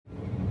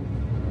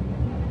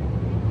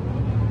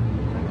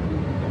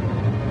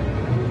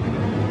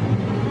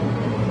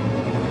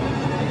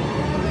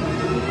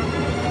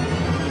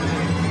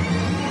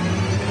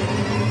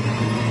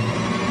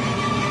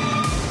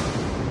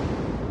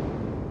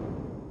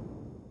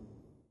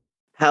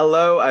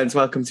Hello and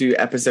welcome to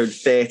episode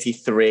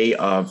 33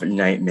 of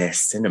Nightmare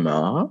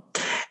Cinema.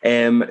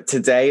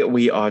 Today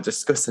we are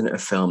discussing a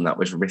film that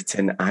was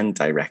written and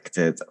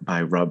directed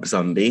by Rob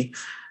Zombie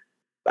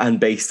and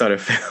based on a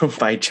film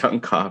by John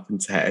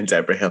Carpenter and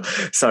Deborah Hill.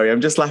 Sorry, I'm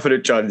just laughing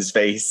at John's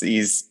face.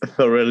 He's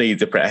thoroughly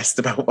depressed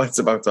about what's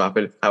about to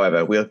happen.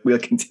 However, we'll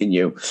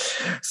continue.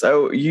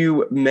 So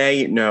you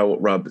may know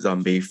Rob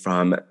Zombie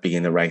from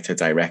being the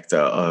writer-director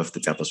of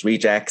The Devil's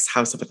Rejects,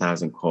 House of a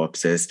Thousand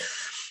Corpses,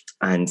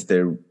 and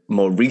the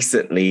more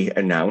recently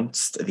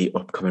announced the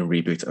upcoming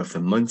reboot of The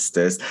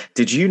Munsters.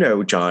 Did you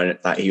know, John,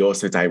 that he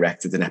also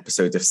directed an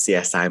episode of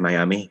CSI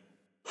Miami?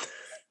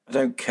 I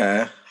don't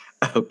care.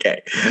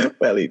 Okay,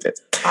 well, he did.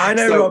 I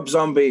know Rob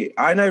Zombie.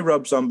 I know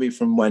Rob Zombie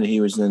from when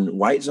he was in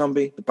White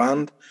Zombie, the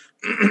band,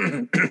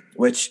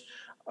 which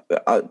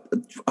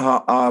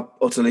are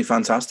utterly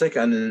fantastic.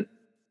 And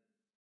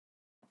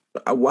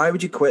why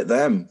would you quit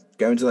them?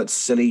 Go into that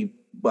silly,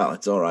 well,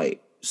 it's all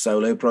right,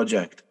 solo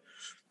project,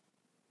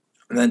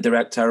 and then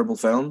direct terrible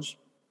films?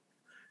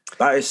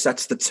 That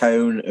sets the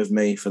tone of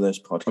me for this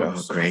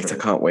podcast. Oh, great. I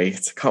can't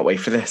wait. Can't wait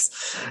for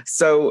this.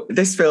 So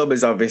this film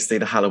is obviously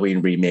the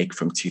Halloween remake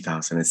from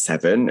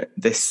 2007.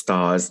 This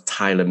stars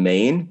Tyler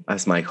Mane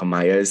as Michael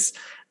Myers.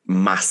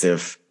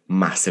 Massive,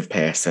 massive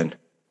person.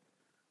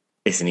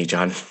 Isn't he,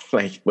 John?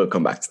 We'll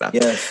come back to that.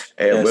 Yes.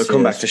 We'll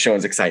come back to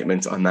Sean's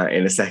excitement on that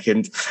in a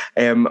second.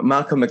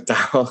 Malcolm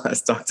McDowell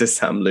as Dr.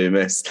 Sam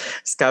Loomis.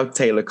 Scout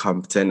Taylor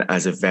Compton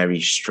as a very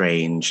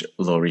strange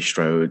Laurie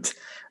Strode.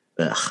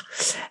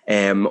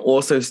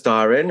 Also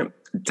starring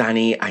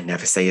Danny, I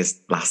never say his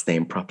last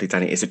name properly.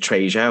 Danny, is it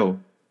Trejo?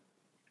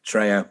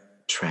 Trejo.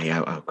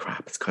 Oh,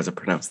 crap. It's because I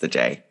pronounced the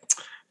J.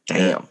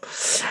 Damn.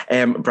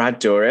 Yeah. Brad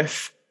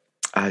Dourif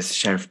as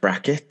Sheriff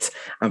Brackett.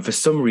 And for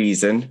some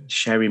reason,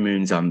 Sherry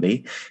Moon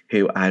Zombie,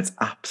 who adds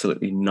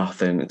absolutely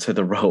nothing to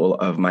the role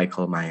of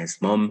Michael Myers'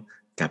 mum,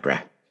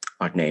 Deborah.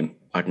 Odd name.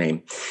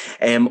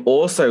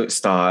 Also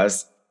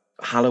stars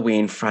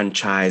Halloween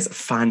franchise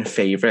fan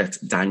favourite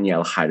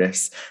Danielle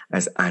Harris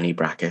as Annie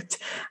Brackett.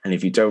 And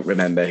if you don't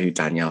remember who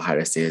Danielle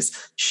Harris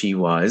is, she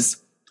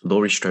was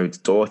Laurie Strode's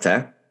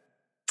daughter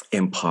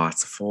in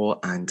parts 4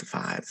 and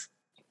 5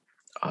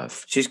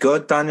 of... She's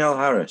good, Danielle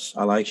Harris.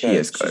 I like her. She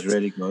is good. She's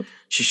really good.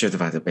 She should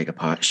have had a bigger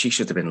part. She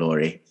should have been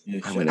Laurie. I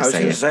was going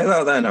to say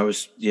that then.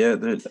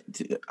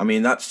 I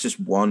mean, that's just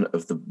one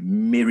of the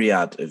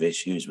myriad of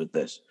issues with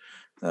this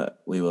that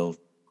we will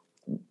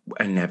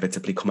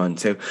inevitably come on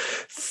to.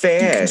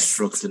 First,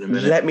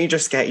 let me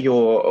just get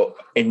your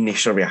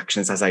initial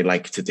reactions, as I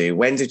like to do.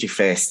 When did you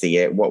first see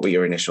it? What were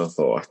your initial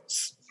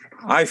thoughts?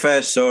 I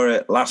first saw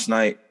it last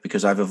night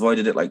because I've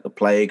avoided it like the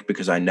plague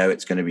because I know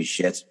it's going to be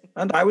shit.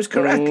 And I was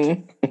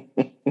correct.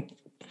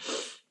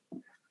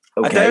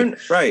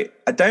 Okay.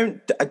 I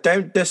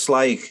don't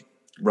dislike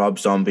Rob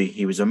Zombie.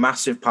 He was a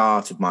massive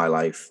part of my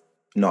life,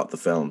 not the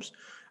films,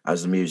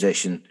 as a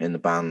musician in the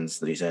bands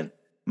that he's in.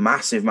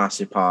 Massive,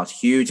 massive part,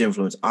 huge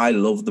influence. I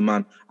love the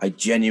man. I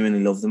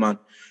genuinely love the man.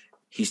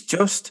 He's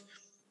just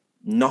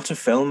not a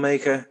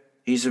filmmaker.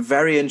 He's a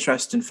very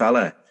interesting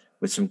fella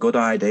with some good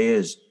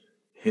ideas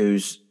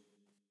who's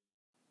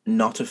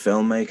not a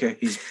filmmaker.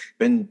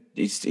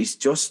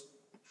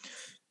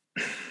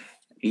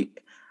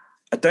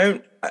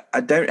 I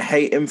don't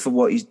hate him for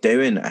what he's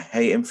doing. I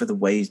hate him for the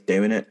way he's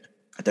doing it.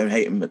 I don't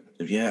hate him, but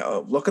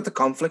look at the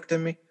conflict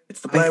in me. It's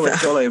the Blair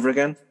Witch all over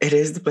again. It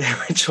is the Blair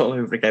Witch all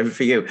over again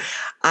for you.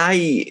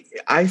 I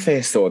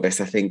first saw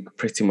this, I think,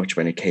 pretty much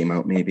when it came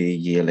out, maybe a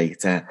year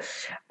later.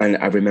 And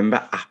I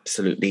remember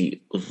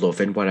absolutely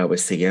loving what I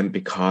was seeing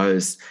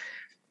because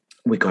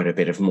we got a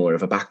bit more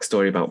of a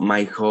backstory about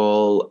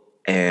Michael,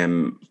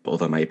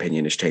 although my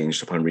opinion has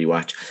changed upon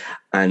rewatch.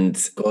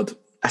 And good.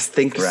 I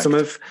think some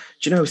of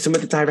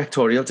the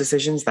directorial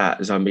decisions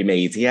that Zombie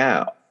made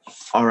here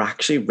are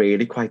actually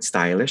really quite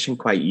stylish and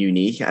quite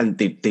unique, and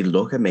they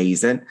look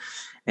amazing.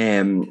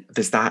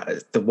 There's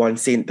the one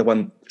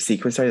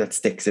sequence that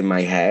sticks in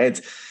my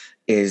head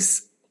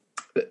is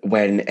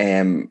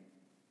when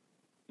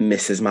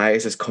Mrs.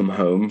 Myers has come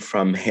home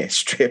from her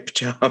strip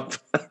job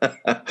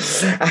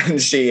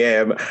and she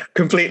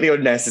completely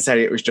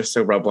unnecessary. It was just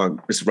so Rob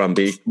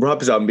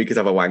Zombie could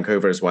have a wank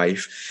over his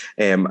wife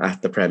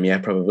at the premiere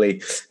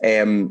probably.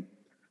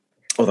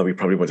 Although we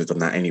probably would have done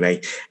that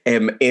anyway,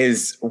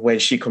 is when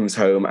she comes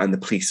home and the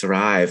police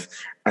arrive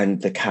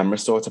and the camera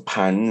sort of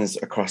pans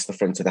across the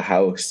front of the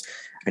house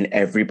and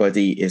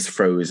everybody is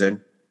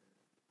frozen.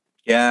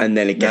 Yeah. And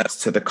then it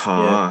gets to the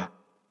car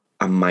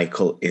and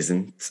Michael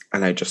isn't.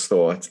 And I just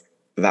thought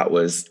that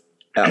was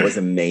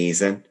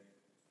amazing.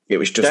 It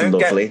was just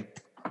lovely.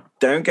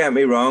 Don't get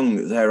me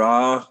wrong. There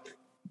are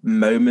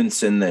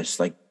moments in this,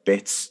 like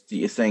bits that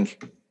you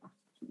think,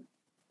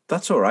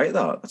 that's all right,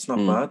 though. That's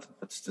not bad.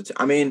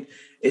 I mean,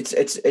 it's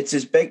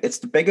his big. It's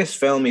the biggest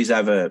film he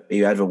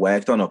ever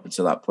worked on up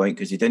until that point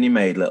because he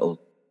made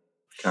little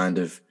kind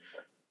of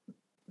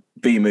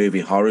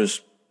B-movie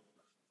horrors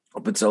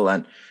up until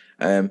then.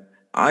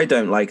 I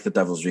don't like The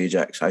Devil's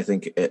Rejects. I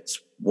think it's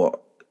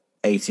what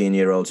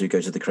 18-year-olds who go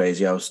to the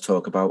crazy house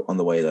talk about on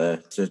the way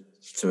there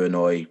to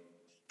annoy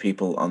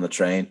people on the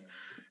train.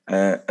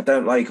 I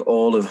don't like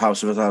all of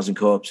House of a Thousand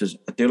Corpses.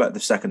 I do like the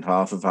second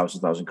half of House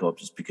of a Thousand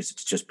Corpses because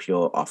it's just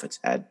pure off its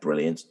head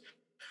brilliant.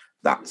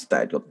 That's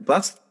dead good.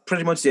 That's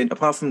pretty much the end.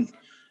 Apart from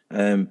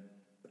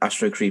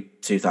Astro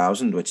Creep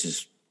 2000, which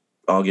is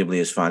arguably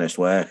his finest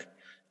work.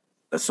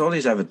 That's all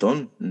he's ever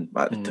done.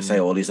 And to say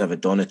all he's ever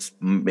done, it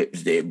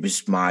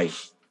was my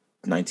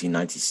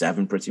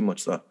 1997, pretty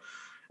much that.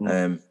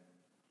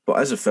 But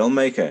as a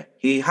filmmaker,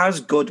 he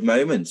has good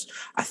moments.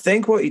 I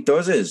think what he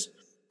does is,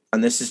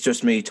 and this is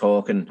just me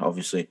talking,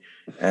 obviously,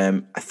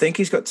 I think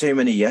he's got too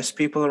many yes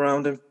people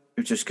around him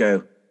who just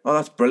go, "Oh,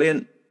 that's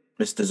brilliant,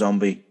 Mr.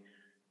 Zombie.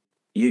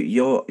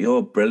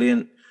 You're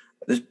brilliant."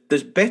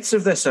 There's bits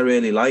of this I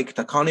really liked.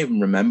 I can't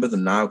even remember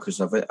them now because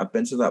I've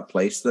been to that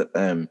place that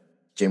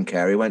Jim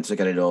Carrey went to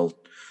get it all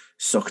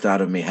sucked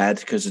out of my head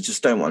because I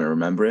just don't want to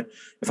remember it.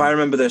 If I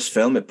remember this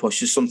film, it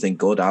pushes something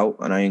good out,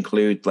 and I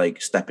include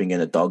like stepping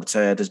in a dog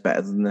turd is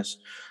better than this.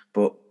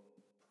 But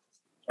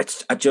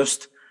as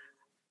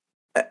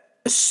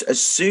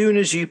soon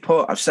as you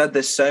I've said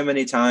this so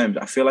many times,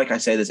 I feel like I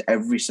say this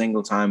every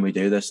single time we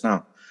do this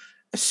now.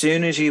 As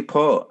soon as you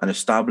put an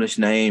established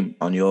name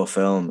on your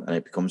film and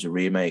it becomes a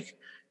remake,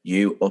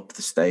 you up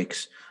the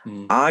stakes.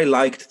 I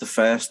liked the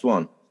first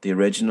one, the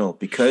original,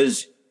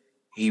 because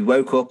he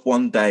woke up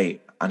one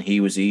day and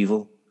he was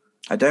evil.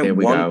 I don't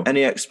want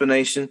any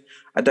explanation.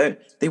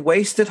 They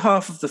wasted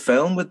half of the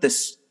film with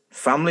this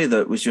family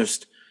that was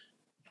just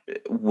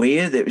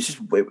weird.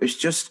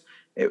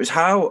 It was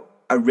how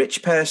a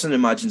rich person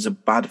imagines a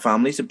bad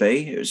family to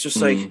be. It was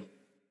just like,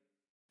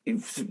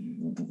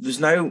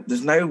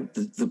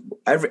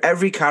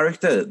 every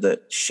character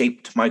that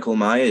shaped Michael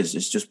Myers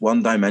is just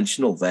one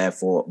dimensional,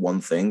 therefore one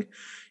thing.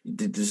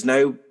 There's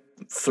no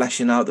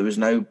fleshing out. There was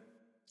no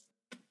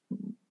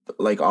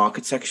like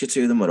architecture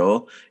to them at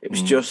all. It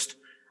was just,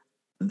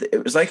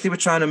 it was like they were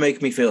trying to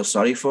make me feel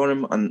sorry for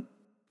him, and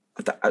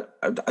I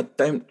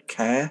don't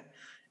care.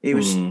 He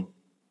was in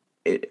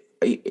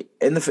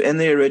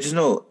the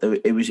original.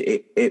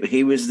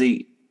 He was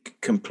the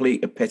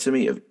complete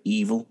epitome of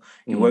evil.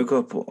 He woke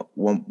up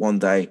one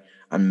day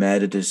and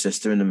murdered his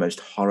sister in the most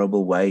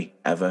horrible way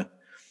ever.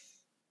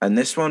 And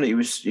this one, he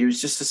was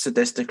just a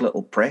sadistic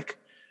little prick.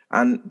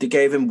 And they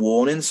gave him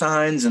warning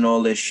signs and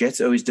all this shit.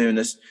 Oh, he's doing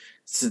this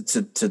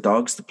to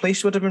dogs. The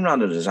police would have been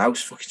round at his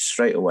house fucking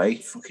straight away.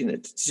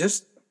 Fucking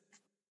just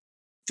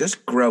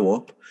grow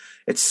up.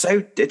 It's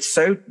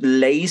so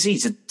lazy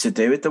to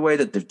do it the way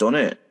that they've done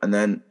it. And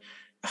then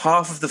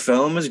half of the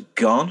film is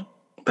gone.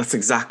 That's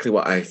exactly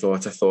what I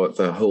thought. I thought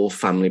the whole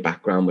family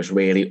background was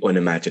really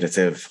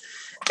unimaginative.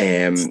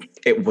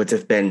 It would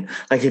have been,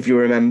 like, if you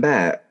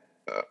remember,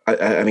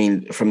 I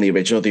mean, from the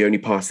original, the only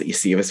parts that you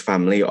see of his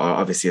family are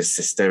obviously his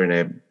sister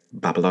and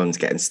Babylon's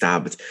getting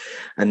stabbed.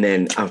 And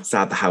then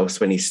outside the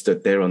house when he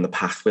stood there on the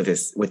path with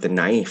the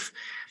knife,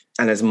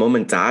 and his mum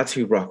and dad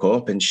who rock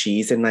up and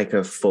she's in like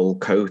a full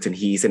coat and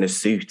he's in a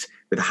suit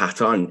with a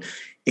hat on.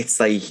 It's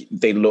like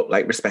they look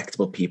like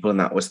respectable people, and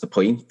that was the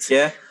point.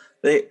 Yeah.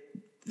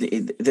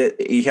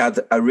 He had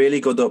a really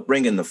good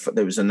upbringing.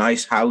 There was a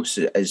nice house,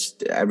 as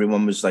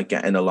everyone was like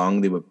getting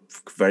along. They were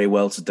very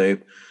well to do,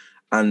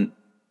 and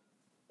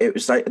it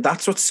was like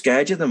that's what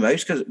scared you the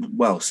most.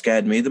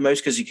 Scared me the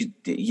most because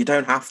you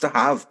don't have to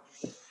have.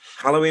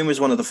 Halloween was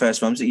one of the first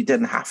films that you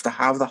didn't have to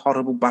have the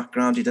horrible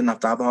background. You didn't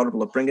have to have the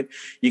horrible upbringing.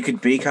 You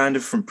could be kind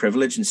of from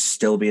privilege and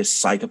still be a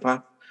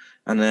psychopath,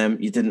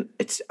 and you didn't.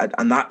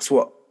 And that's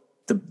what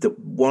the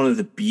one of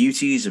the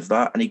beauties of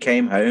that. And he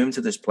came home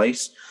to this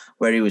place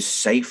where he was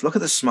safe. Look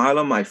at the smile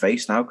on my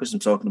face now because I'm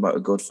talking about a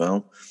good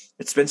film.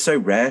 It's been so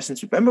rare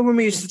since... Remember when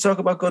we used to talk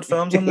about good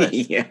films on this?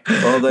 Yeah.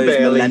 All those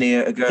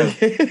millennia ago.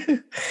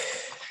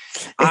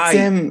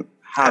 I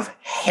have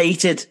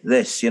hated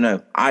this, you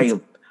know.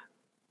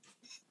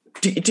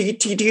 Do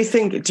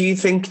you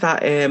think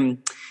that...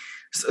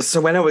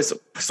 So when I was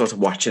sort of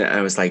watching it,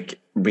 I was like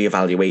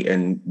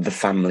reevaluating the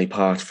family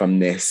part from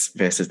this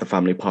versus the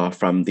family part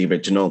from the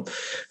original.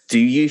 Do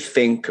you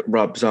think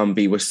Rob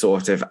Zombie was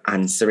sort of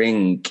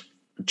answering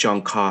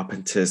John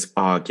Carpenter's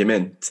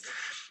argument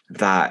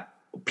that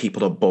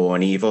people are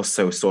born evil,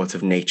 so sort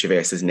of nature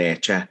versus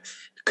nurture?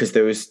 Because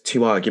those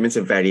two arguments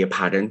are very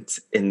apparent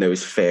in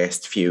those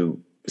first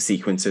few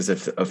sequences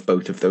of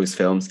both of those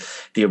films.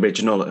 The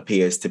original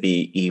appears to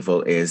be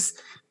evil is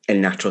a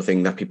natural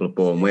thing that people are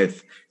born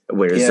with,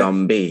 whereas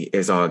Zombie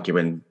is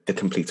arguing the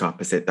complete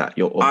opposite, that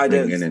you're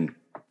upbringing.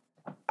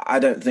 I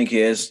don't think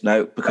he is,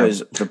 no,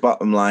 because the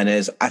bottom line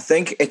is, I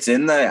think it's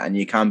in there and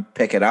you can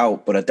pick it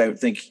out, but I don't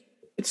think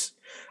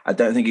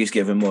he's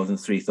given more than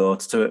 3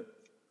 thoughts to it.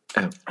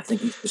 I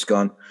think he's just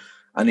gone,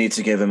 I need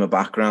to give him a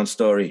background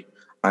story.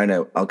 I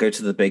know, I'll go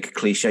to the big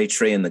cliche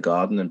tree in the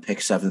garden and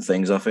pick 7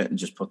 things off it and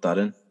just put that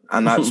in.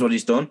 And that's what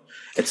he's done.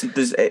 It's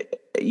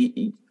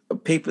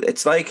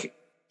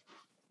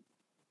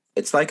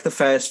like the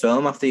first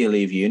film after you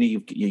leave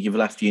uni. You've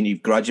left uni,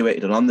 you've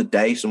graduated, and on the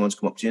day someone's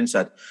come up to you and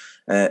said,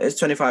 it's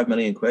 25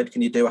 million quid,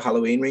 can you do a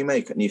Halloween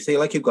remake? And you feel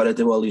like you've got to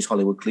do all these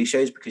Hollywood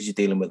cliches because you're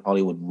dealing with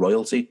Hollywood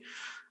royalty.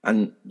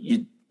 And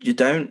you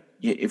don't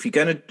if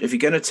you're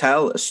gonna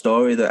tell a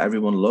story that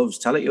everyone loves,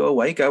 tell it your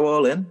way. Go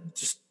all in.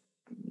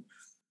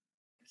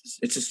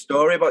 It's a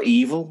story about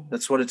evil.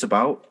 That's what it's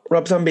about.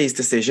 Rob Zombie's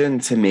decision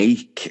to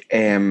make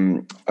a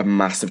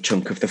massive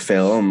chunk of the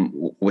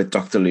film with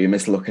Dr.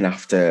 Loomis looking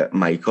after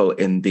Michael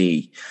in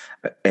the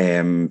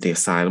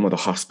asylum or the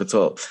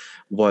hospital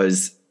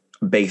was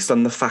based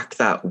on the fact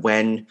that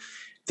when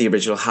the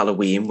original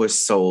Halloween was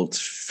sold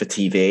for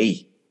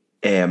TV,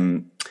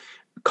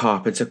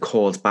 Carpenter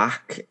called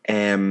back,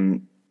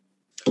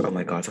 oh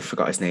my God, I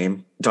forgot his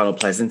name, Donald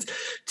Pleasance,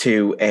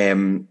 to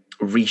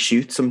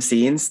reshoot some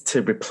scenes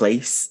to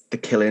replace the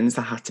killings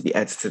that had to be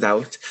edited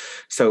out.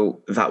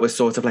 So that was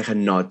sort of like a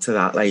nod to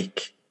that.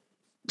 Like,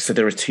 so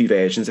there are two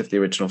versions of the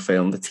original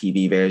film, the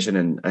TV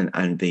version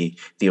and the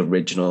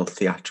original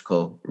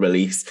theatrical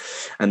release.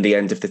 And the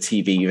end of the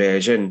TV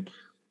version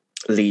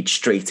leads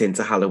straight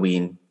into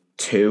Halloween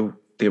 2,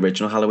 the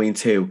original Halloween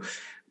 2,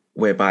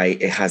 whereby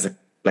it has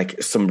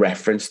some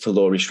reference to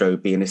Laurie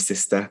Strode being his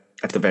sister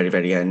at the very,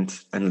 very end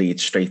and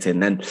leads straight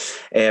in then.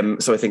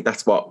 So I think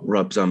that's what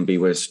Rob Zombie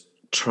was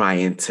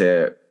trying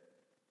to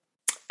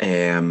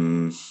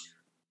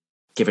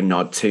give a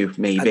nod to,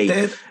 maybe.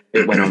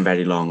 It went on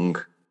very long.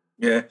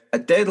 Yeah, I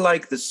did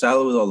like the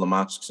cell with all the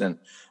masks in,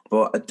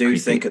 but I do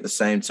think at the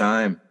same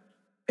time,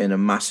 in a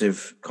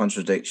massive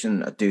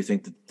contradiction, I do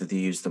think that they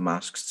used the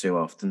masks too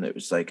often. It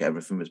was like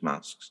everything was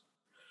masks.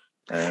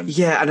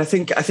 Yeah, and I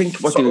think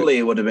what subtly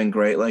it would have been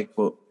great,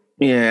 but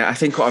yeah, I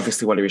think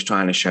obviously what he was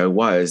trying to show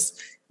was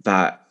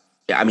that,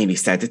 I mean, he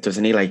said it,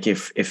 doesn't he? Like,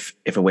 if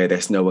I wear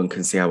this, no one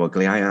can see how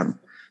ugly I am.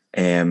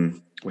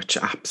 Which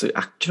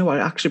absolutely, you know what?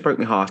 It actually broke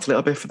my heart a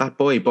little bit for that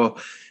boy.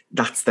 But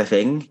that's the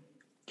thing.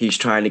 He's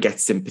trying to get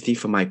sympathy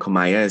for Michael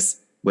Myers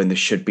when there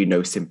should be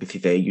no sympathy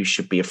there. You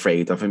should be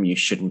afraid of him. You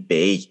shouldn't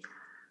be.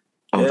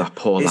 Oh, yeah, that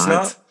poor lad.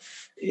 Not,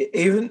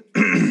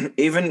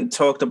 even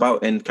talked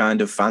about in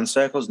kind of fan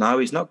circles now,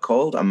 he's not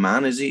called a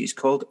man, is he? He's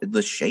called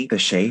the Shape. The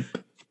Shape.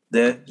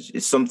 There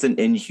is something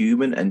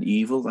inhuman and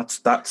evil. That's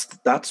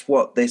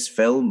what this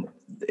film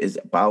is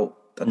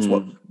about. That's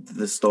what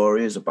the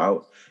story is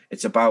about.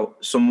 It's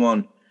about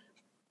something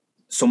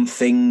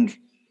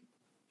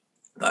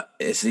that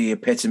is the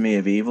epitome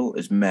of evil,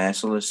 is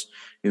merciless,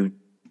 who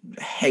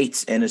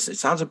hates innocence. It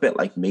sounds a bit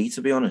like me,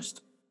 to be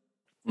honest.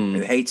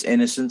 Who hates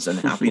innocence and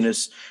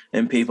happiness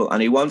in people,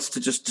 and he wants to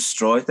just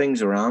destroy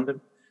things around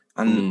him.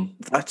 And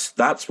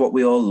that's what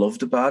we all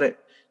loved about it.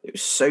 It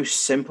was so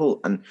simple,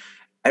 and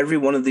every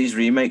one of these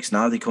remakes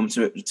now, they come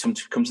to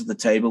the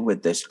table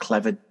with this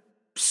clever,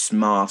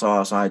 smart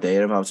ass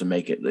idea of how to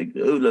make it. Like,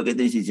 oh, look at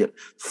this!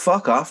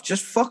 Fuck off!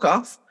 Just fuck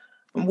off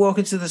and walk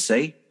into the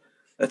sea.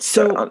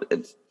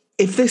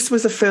 If this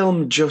was a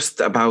film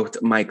just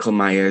about Michael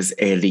Myers'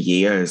 early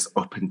years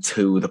up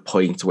until the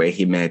point where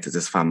he murdered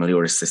his family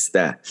or his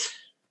sister,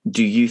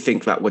 do you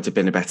think that would have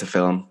been a better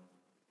film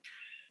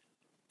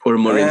or a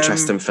more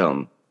interesting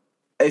film?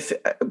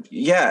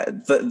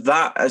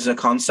 That as a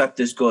concept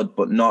is good,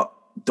 but not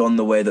done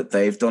the way that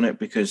they've done it,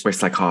 because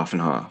it's like half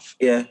and half.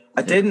 Yeah,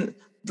 didn't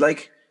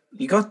like.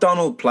 You got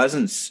Donald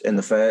Pleasance in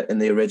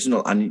the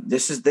original, and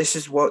this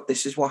is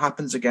what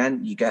happens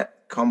again. You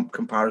get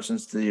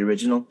comparisons to the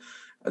original.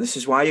 This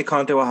is why you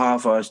can't do a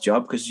half-assed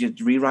job, because you're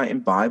rewriting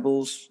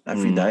Bibles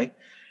every day.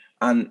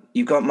 And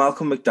you've got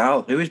Malcolm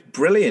McDowell, who is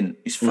brilliant.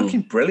 He's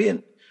fucking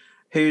brilliant.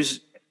 Who's,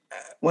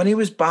 when he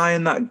was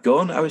buying that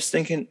gun, I was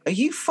thinking, are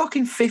you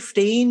fucking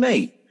 15,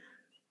 mate?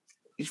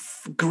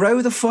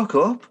 Grow the fuck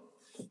up.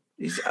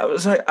 I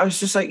was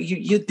just like,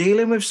 you're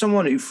dealing with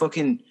someone who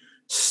fucking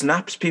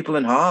snaps people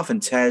in half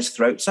and tears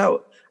throats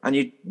out, and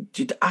you're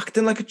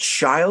acting like a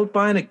child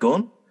buying a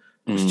gun.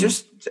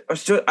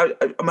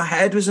 My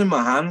head was in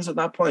my hands at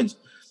that point.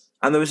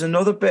 And there was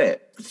another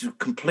bit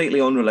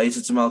completely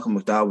unrelated to Malcolm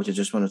McDowell, which I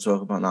just want to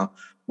talk about now.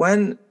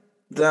 When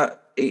the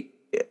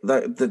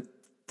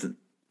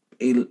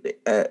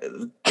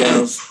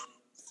girls,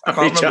 I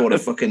can't remember what her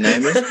fucking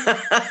name is.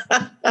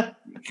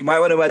 You might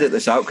want to edit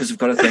this out, because I've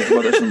got to think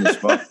about this on the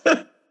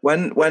spot.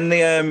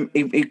 When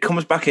he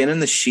comes back in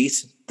the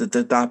sheet,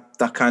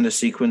 that kind of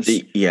sequence,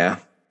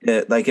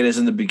 like it is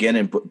in the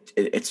beginning, but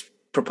it's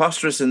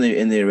preposterous in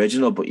the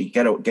original, but he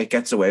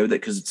gets away with it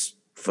because it's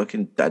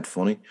fucking dead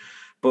funny.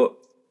 But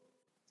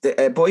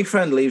the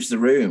boyfriend leaves the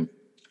room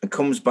and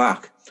comes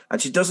back, and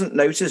she doesn't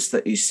notice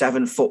that he's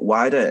 7 foot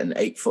wider and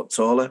 8 foot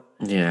taller.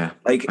 Yeah,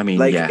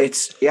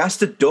 it's he has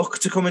to duck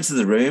to come into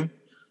the room,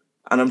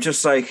 and I'm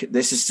just like,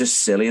 this is just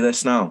silly.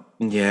 This now.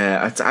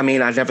 Yeah, I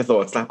never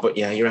thought of that, but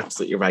yeah, you're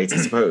absolutely right, I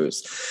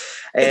suppose.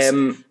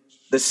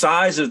 The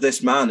size of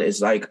this man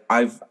is like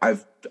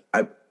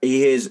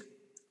he is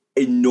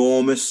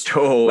enormous.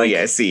 Oh,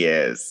 yes, he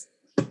is.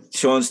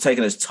 Sean's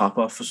taking his top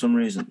off for some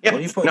reason. Yes, what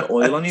are you putting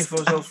oil on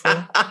yourself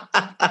for?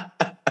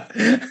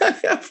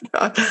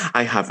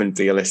 I haven't,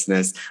 dear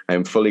listeners.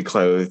 I'm fully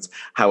clothed.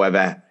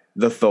 However,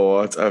 the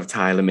thought of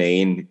Tyler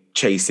Mane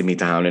chasing me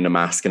down in a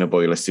mask and a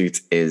boiler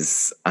suit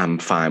I'm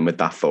fine with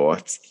that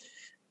thought.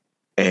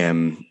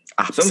 I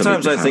absolutely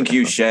Sometimes I think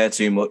you powerful. share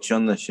too much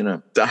on this, you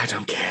know. I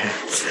don't care.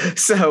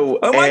 So,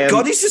 Oh my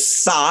God, he's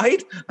just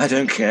sighed. I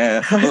don't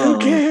care. I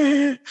don't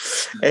care.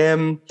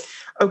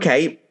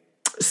 Okay,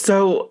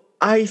 so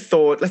I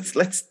thought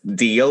let's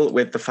deal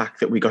with the fact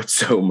that we got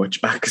so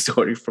much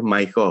backstory from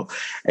Michael.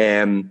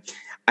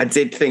 I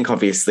did think,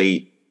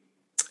 obviously,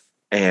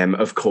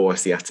 of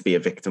course, he had to be a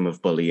victim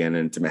of bullying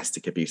and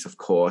domestic abuse. Of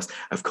course,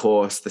 the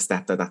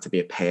stepdad had to be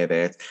a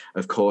pervert.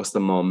 Of course, the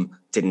mum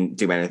didn't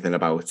do anything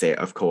about it.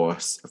 Of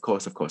course. I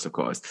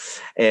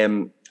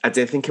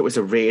did think it was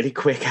a really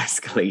quick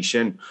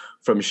escalation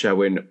from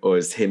showing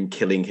us him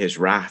killing his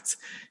rat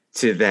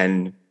to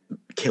then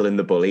killing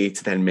the bully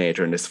to then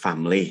murdering his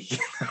family.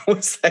 That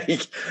was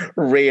like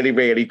really,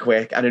 really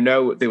quick. And I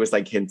know there was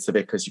like hints of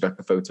it because you got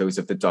the photos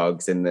of the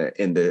dogs in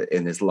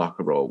his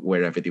locker or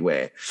wherever they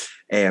were.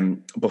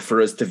 But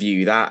for us to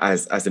view that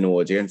as an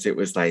audience, it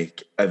was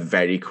like a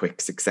very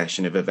quick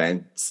succession of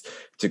events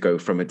to go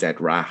from a dead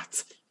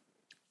rat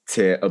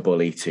to a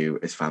bully to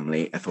his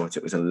family. I thought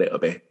it was a little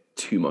bit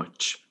too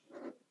much.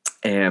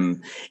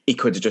 He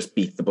could have just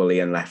beat the bully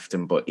and left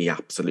him, but he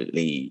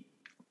absolutely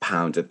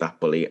pounded that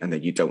bully, and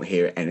then you don't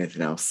hear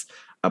anything else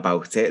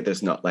about it.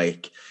 There's not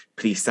like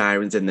police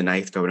sirens in the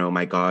night going, oh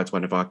my God,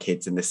 one of our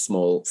kids in this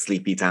small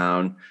sleepy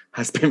town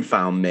has been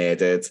found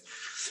murdered.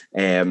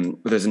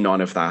 There's none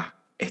of that.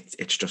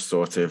 It's just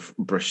sort of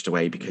brushed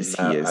away because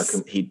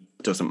he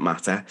doesn't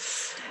matter.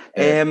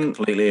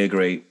 Completely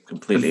agree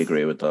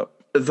with that.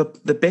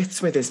 The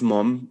bits with his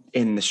mum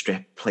in the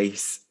strip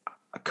place,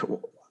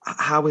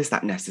 how is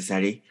that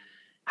necessary?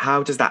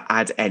 How does that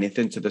add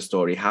anything to the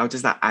story? How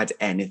does that add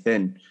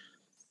anything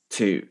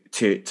to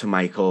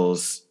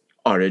Michael's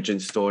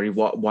origin story?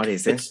 What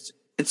is it?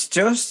 It's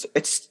just a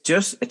bit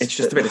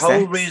the of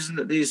whole sex. reason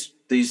that these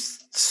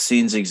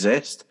scenes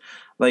exist,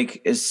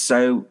 like, is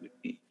so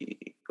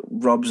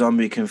Rob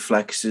Zombie can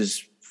flex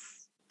his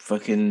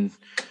fucking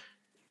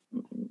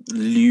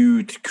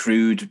lewd,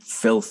 crude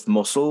filth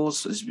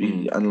muscles,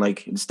 and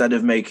like, instead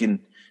of making,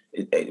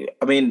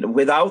 I mean,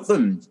 without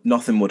them,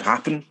 nothing would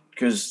happen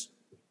because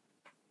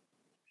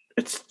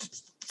it's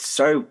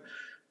so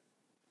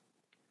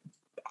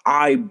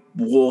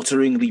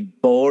eye-wateringly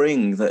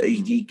boring that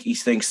he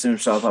thinks to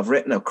himself, I've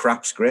written a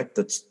crap script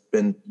that's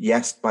been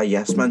by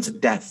yes man to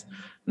death.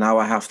 Now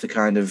I have to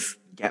kind of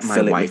Get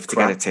my wife to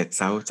get her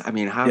tits out. I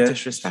mean, how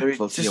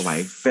disrespectful to your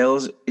wife.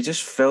 He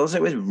just fills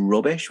it with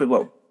rubbish, with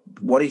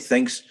what he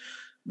thinks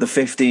the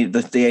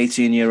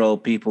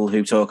 18-year-old people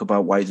who talk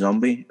about White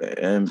Zombie,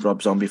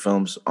 Rob Zombie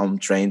films on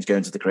trains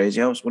going to the Crazy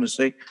House want to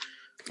see.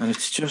 And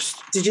it's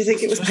just... Did you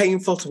think it was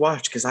painful to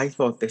watch? Because I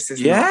thought this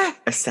is not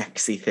a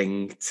sexy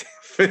thing.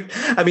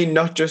 I mean,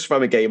 not just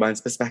from a gay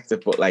man's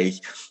perspective, but like,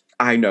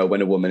 I know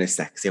when a woman is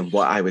sexy, and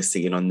what I was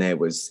seeing on there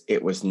was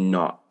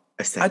not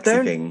a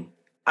sexy thing.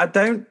 I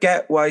don't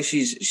get why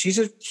she's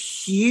a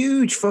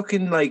huge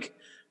fucking like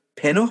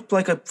pin-up,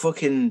 like a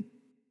fucking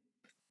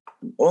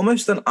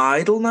almost an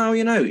idol now,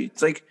 you know?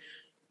 It's like...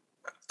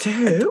 To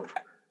who?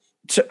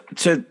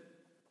 To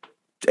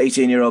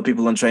 18-year-old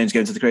people on trains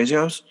going to the Crazy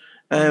House.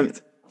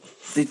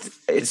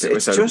 It's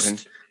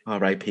just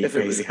R.I.P.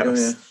 Crazy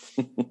House.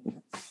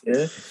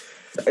 Yeah,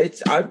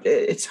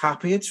 it's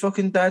happy it's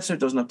fucking dead, so it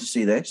doesn't have to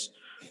see this,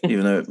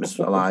 even though it was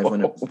alive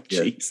when it.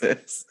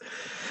 Jesus.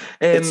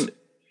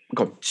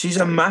 She's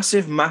a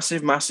massive,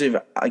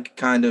 like,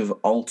 kind of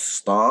alt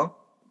star.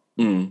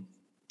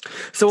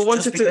 So I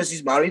wanted because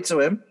he's married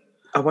to him.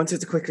 I wanted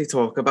to quickly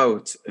talk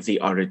about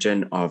the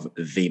origin of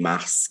the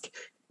mask,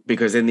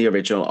 because in the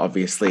original,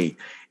 obviously,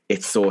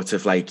 it's sort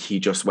of like he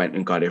just went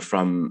and got it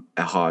from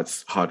a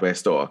hardware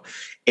store.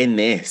 In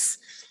this,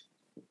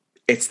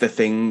 it's the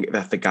thing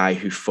that the guy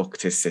who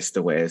fucked his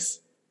sister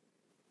wears,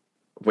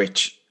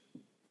 which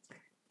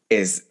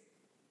is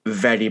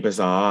very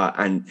bizarre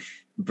and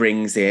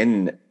brings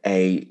in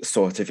a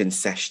sort of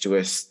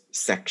incestuous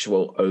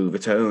sexual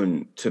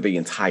overtone to the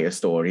entire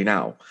story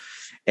now.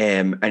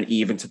 And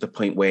even to the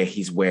point where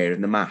he's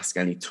wearing the mask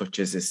and he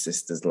touches his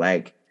sister's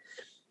leg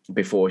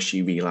before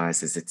she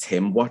realizes it's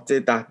him. What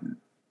did that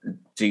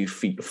do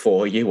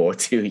for you or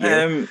to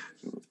you?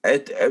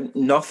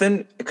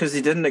 Nothing, because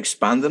he didn't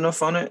expand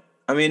enough on it.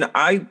 I mean,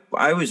 I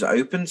was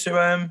open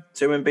to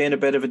him being a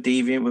bit of a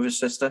deviant with his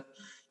sister.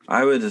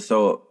 I would have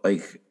thought,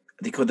 like,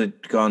 they could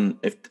have gone,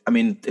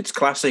 it's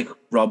classic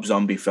Rob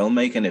Zombie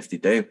filmmaking if they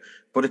do,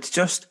 but it's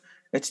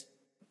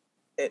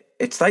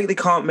like they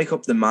can't make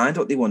up their mind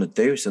what they want to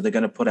do, so they're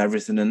going to put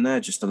everything in there,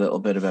 just a little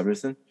bit of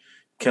everything.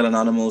 Killing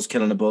animals,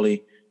 killing a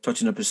bully,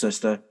 touching up his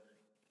sister,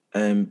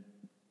 being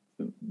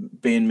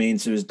mean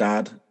to his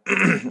dad.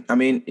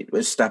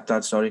 His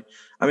stepdad, sorry.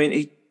 I mean,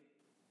 he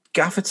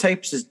gaffer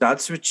tapes his dad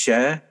to a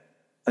chair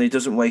and he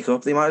doesn't wake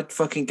up. They might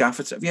fucking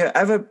gaffer tape. Have you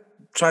ever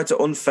tried to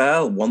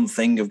unfurl one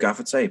thing of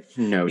gaffer tape?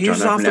 No,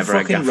 John, I've never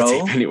had gaffer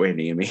tape anywhere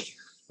near me.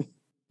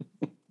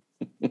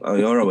 Oh,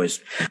 you're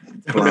always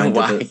blind.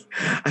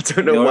 I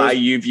don't know why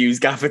you've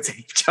used gaffer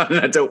tape, John.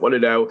 I don't want to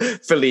know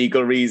for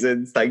legal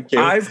reasons. Thank you.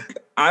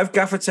 I've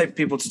gaffer taped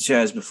people to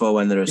chairs before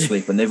when they're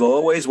asleep, and they've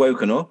always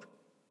woken up.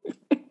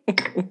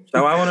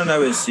 So I want to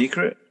know his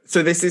secret.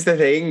 So this is the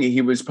thing.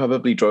 He was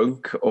probably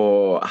drunk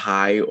or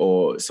high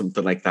or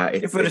something like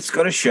that. But it's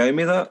got to show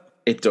me that.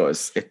 It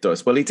does. It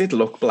does. Well, he did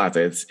look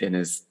bladdered in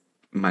his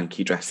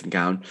manky dressing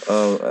gown.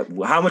 Oh,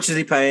 how much is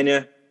he paying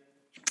you?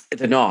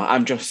 No,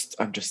 I'm just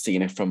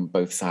seeing it from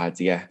both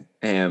sides. Yeah.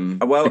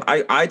 Well,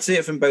 I'd see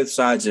it from both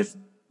sides if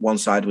one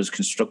side was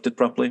constructed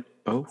properly.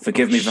 Oh,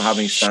 forgive me for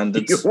having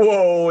standards.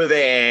 Whoa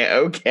there.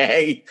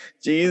 Okay.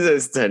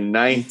 Jesus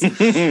tonight.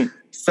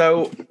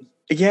 So,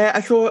 yeah, I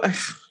thought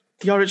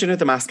the origin of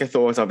the mask, I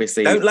thought,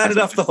 obviously. Don't let it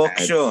off the hook,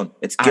 Sean.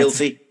 It's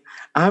guilty.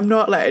 I'm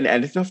not letting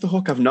anything off the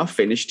hook. I've not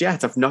finished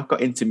yet. I've not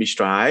got into my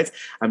stride.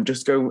 I'm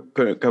just going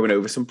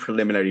over some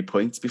preliminary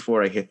points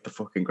before I hit the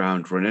fucking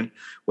ground running.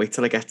 Wait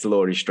till I get to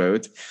Laurie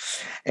Strode.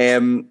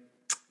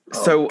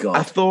 So God.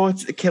 I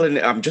thought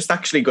I'm just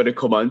actually going to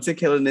come on to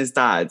killing his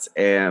dad.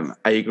 I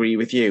agree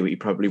with you. He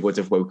probably would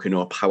have woken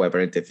up. However,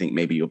 I did think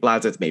maybe you were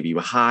bladdered, maybe you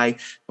were high.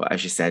 But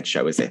as you said,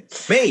 show us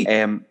it. Me?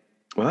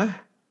 What?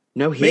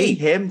 No,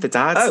 him, the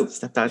dad,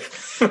 stepdad.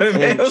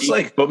 I was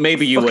like, but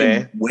maybe you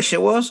were. Wish it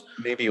was.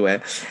 Maybe you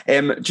were.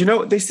 Do you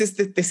know this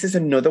is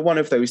another one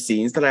of those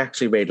scenes that I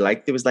actually really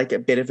liked. There was like a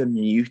bit of a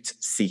mute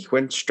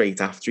sequence straight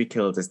after he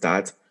killed his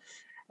dad,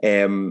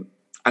 and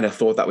I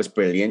thought that was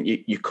brilliant.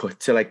 You cut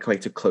to like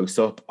quite a close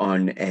up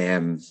on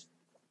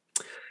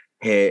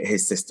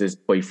his sister's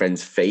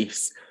boyfriend's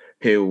face,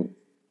 who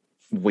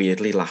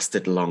weirdly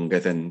lasted longer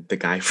than the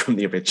guy from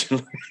the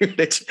original.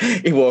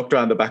 He walked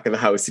around the back of the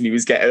house and he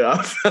was getting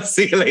off. I'll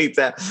see you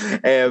later.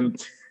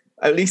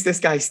 At least this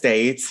guy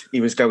stayed.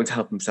 He was going to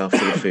help himself to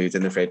the food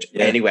in the fridge.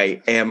 Yeah.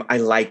 Anyway, I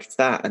liked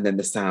that. And then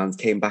the sound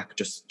came back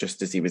just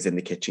as he was in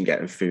the kitchen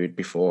getting food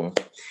before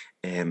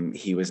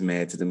he was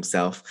murdered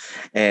himself.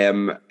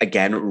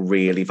 Again,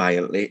 really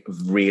violently,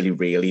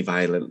 really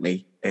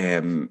violently.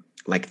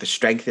 Like the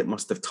strength it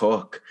must have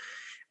took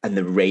and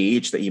the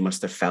rage that he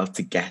must have felt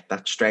to get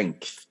that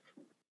strength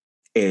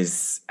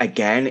is,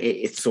 again,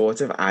 it sort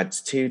of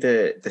adds to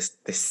the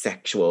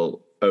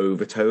sexual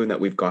overtone that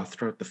we've got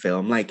throughout the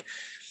film. Like,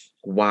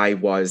 why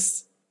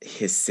was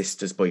his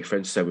sister's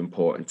boyfriend so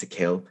important to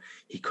kill?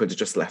 He could have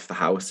just left the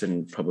house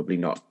and probably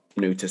not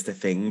noticed a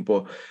thing,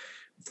 but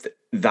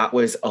that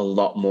was a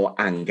lot more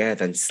anger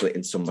than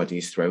slitting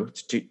somebody's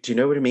throat. Do you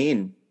know what I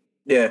mean?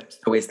 Yeah.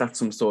 So is that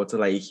some sort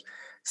of like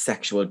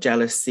sexual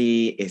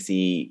jealousy? Is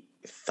he...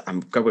 I'm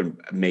going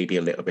maybe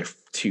a little bit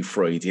too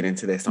Freudian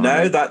into this.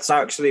 No, that's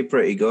actually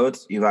pretty good.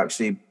 You've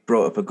actually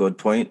brought up a good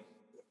point.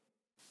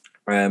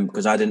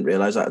 Because I didn't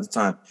realise that at the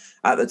time.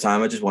 At the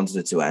time, I just wanted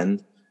it to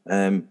end.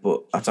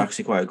 But that's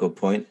actually quite a good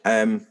point.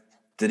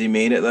 Did he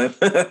mean it though?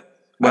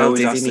 Well,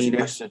 did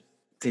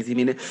he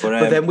mean it?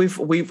 But then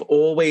we've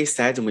always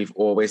said, and we've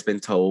always been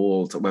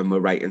told when we're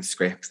writing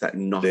scripts, that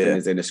nothing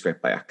is in a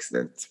script by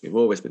accident. We've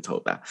always been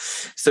told that.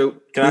 So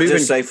can I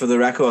just say for the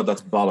record,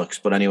 that's bollocks.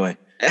 But anyway,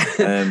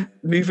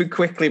 moving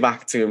quickly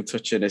back to him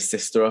touching his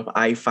sister up,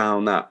 I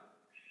found that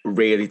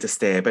really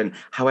disturbing.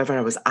 However,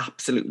 I was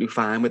absolutely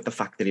fine with the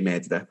fact that he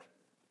murdered her.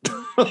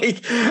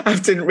 Like, I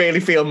didn't really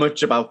feel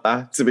much about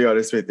that, to be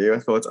honest with you. I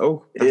thought,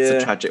 that's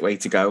a tragic way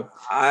to go.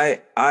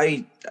 I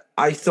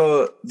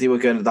thought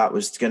that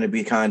was going to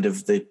be kind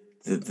of the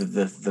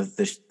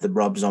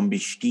Rob Zombie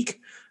shtick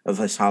of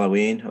this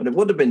Halloween, and it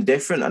would have been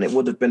different, and it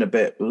would have been a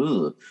bit,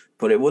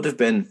 but it would have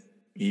been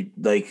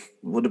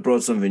would have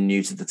brought something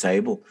new to the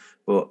table.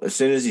 But as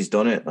soon as he's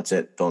done it, that's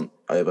it, done,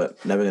 over.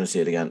 Never going to see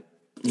it again.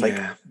 It's like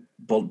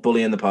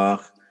Bully in the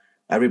Park.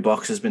 Every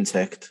box has been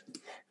ticked.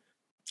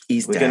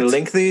 We're going to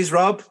link these,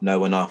 Rob? No,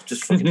 we're not.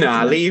 Just fucking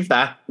leave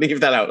that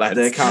out, lads.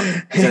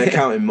 They're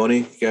counting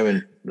money,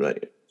 going,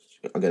 right,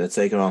 I'm going to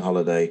take her on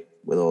holiday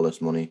with all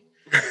this money.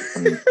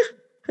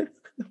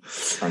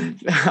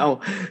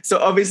 Now, so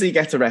obviously he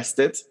gets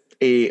arrested.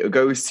 He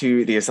goes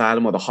to the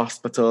asylum or the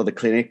hospital, the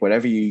clinic,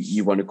 whatever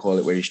you want to call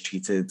it, where he's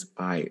treated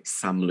by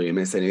Sam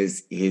Loomis, and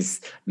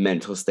his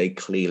mental state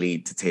clearly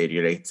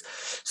deteriorates.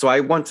 So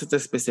I wanted to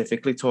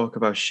specifically talk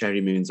about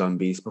Sheri Moon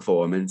Zombie's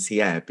performance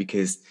here,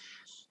 because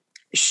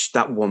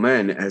that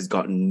woman has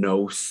got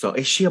no soul.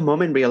 Is she a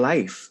mum in real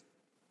life?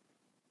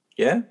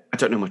 Yeah. I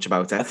don't know much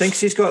about her. I think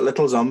she's got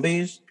little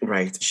zombies.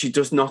 Right. She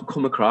does not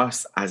come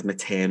across as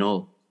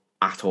maternal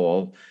at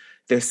all.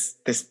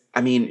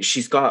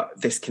 She's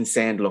got this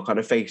concerned look on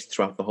her face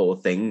throughout the whole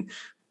thing,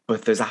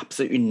 but there's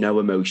absolutely no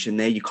emotion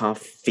there. You can't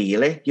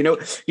feel it. You know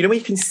when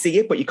you can see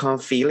it, but you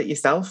can't feel it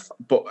yourself.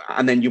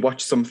 And then you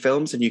watch some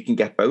films and you can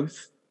get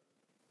both.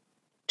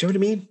 Do you know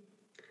what I mean?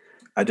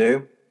 I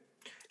do.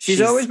 She's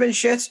always been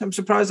shit. I'm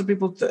surprised that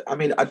people...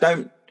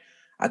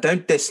 I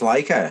don't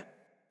dislike her,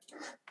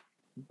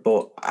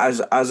 but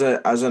as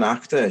an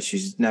actor,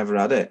 she's never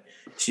had it.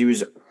 She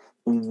was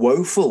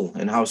woeful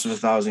in House of a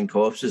Thousand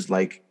Corpses,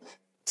 like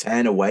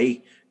turn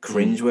away,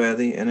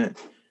 cringeworthy in it.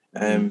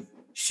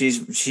 She's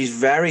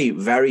very,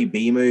 very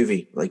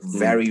B-movie, like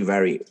very,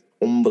 very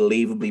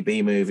unbelievably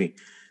B-movie.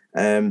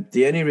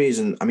 The only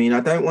reason... I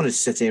don't want to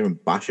sit here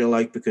and bash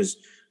her, because...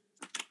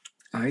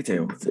 I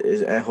do.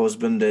 Her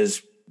husband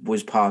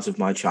was part of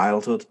my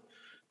childhood.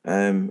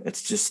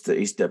 It's just that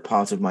he's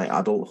part of my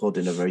adulthood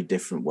in a very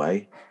different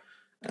way.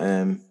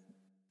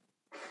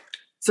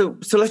 So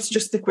let's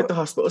just stick with the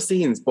hospital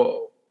scenes, but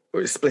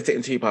split it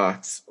in two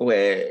parts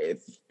where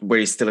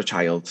he's still a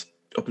child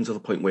up until the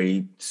point where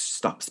he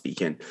stops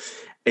speaking.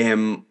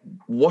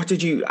 What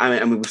did you? I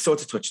mean, we've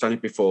sort of touched on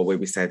it before, where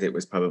we said it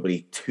was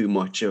probably too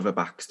much of a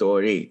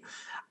backstory.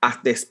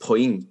 At this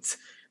point,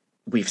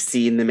 we've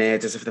seen the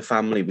murders of the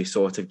family. We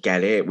sort of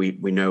get it.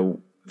 We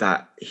know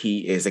that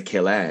he is a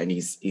killer and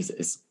he's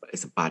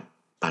a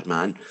bad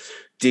man.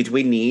 Did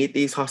we need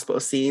these hospital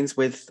scenes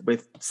with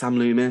Sam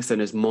Loomis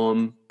and his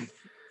mum?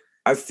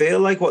 I feel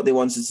like what they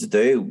wanted to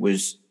do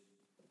was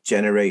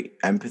generate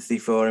empathy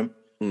for him,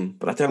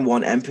 but I don't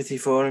want empathy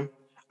for him.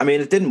 I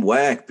mean, it didn't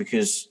work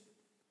because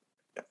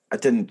I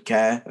didn't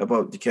care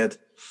about the kid.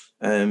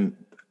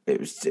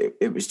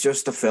 It was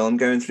just a film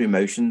going through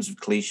motions of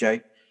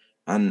cliche,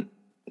 and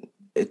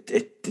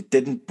it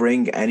didn't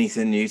bring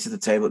anything new to the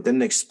table. It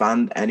didn't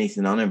expand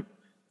anything on him.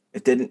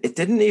 It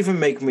didn't even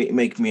make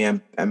me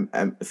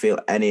feel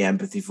any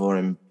empathy for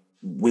him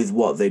with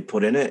what they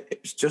put in it. It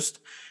was just.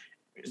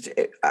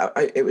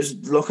 It was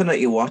looking at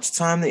your watch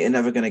time that you're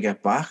never going to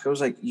get back. I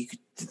was like,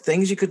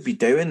 things you could be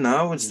doing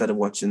now instead of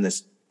watching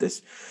this.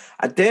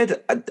 I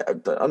did.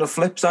 On the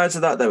flip side to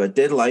that, though, I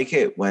did like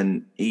it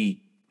when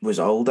he was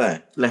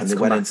older. Let's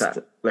come back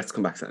to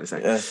that in a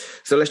second.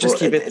 So let's just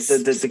keep it.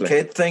 The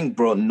kid thing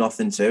brought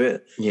nothing to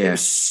it. Yeah. It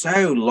was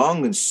so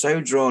long and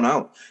so drawn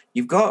out.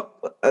 You've got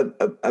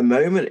a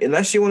moment,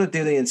 unless you want to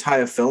do the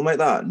entire film like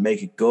that and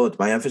make it good.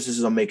 My emphasis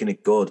is on making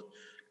it good.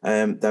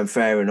 Then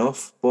fair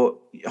enough. But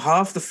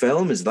half the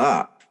film is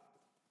that.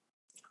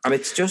 And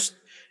it's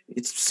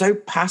so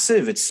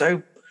passive. It's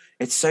so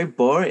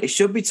boring. He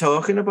should be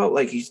talking about,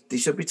 like, he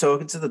should be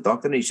talking to the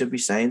doctor and he should be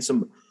saying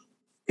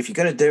if you're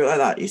going to do it like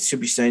that, you should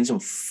be saying some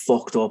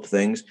fucked up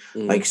things,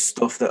 like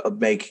stuff that would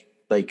make,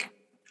 like,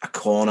 a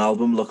Korn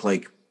album look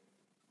like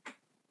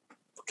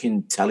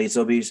fucking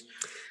Teletubbies.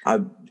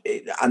 And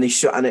he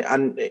should,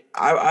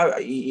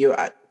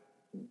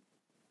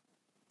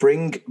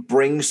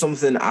 bring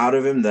something out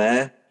of him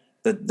there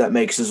that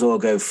makes us all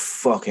go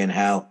fucking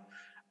hell,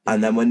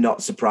 and then we're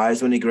not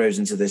surprised when he grows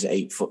into this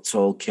 8-foot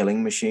tall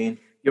killing machine.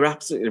 You're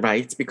absolutely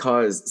right,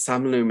 because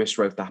Sam Loomis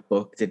wrote that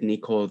book, didn't he,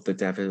 called The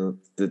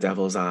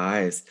Devil's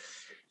Eyes?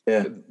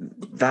 Yeah,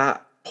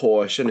 that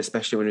portion,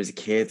 especially when he was a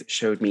kid,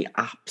 showed me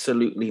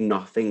absolutely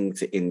nothing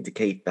to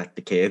indicate that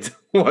the kid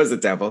was a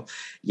devil.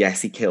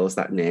 Yes, he kills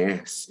that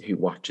nurse who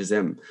watches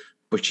him,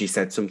 but she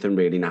said something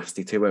really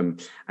nasty to him.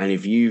 And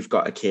if you've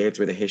got a kid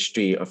with a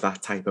history of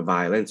that type of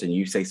violence and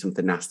you say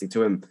something nasty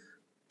to him,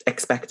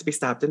 expect to be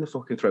stabbed in the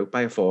fucking throat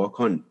by a fork,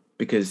 hun.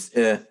 Because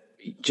do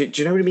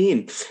you know what I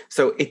mean?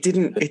 So it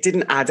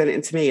didn't add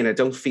anything to me, and I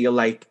don't feel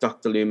like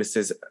Dr.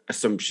 Loomis's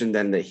assumption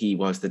then that he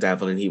was the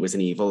devil and he was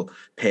an evil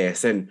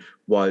person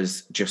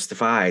was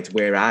justified.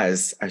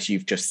 Whereas, as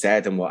you've just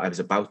said and what I was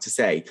about to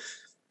say,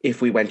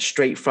 if we went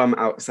straight from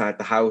outside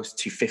the house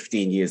to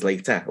 15 years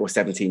later or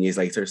 17 years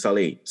later,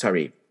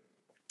 sorry,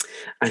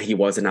 and he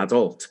was an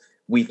adult,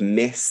 we've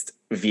missed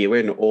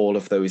viewing all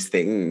of those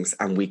things,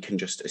 and we can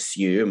just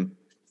assume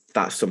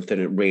that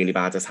something really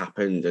bad has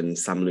happened, and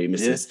Sam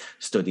Loomis's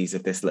studies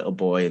of this little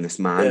boy and this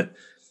man. Yeah.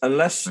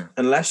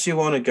 Unless you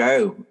want to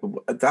go,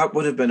 that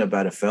would have been a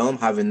better film,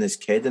 having this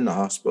kid in the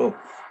hospital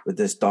with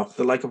this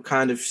doctor, like a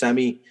kind of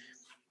sort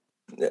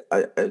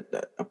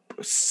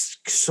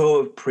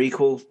of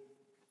prequel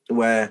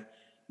where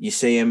you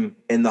see him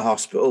in the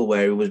hospital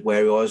where he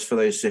was for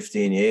those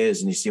 15 years,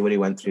 and you see what he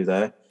went through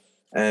there.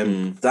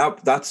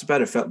 That's a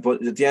better film.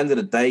 But at the end of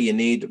the day, you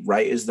need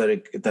writers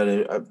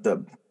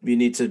that you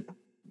need to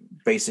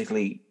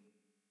basically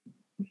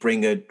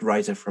bring a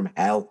writer from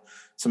hell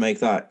to make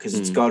that, because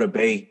it's got to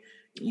be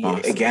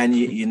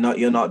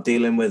you're not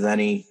dealing with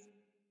any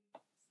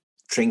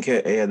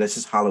trinket here. This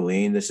is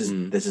Halloween. This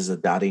is a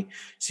daddy.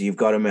 So you've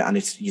got to,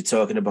 and you're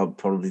talking about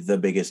probably the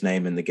biggest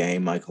name in the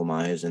game, Michael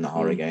Myers, in the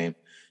horror game.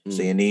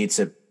 So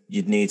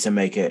you'd need to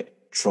make it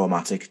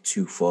traumatic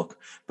to fuck.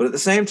 But at the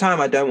same time,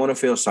 I don't want to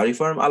feel sorry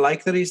for him. I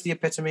like that he's the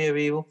epitome of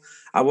evil.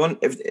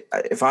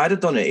 If I'd have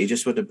done it, he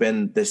just would have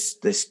been this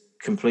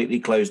completely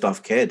closed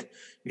off kid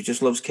who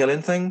just loves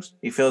killing things.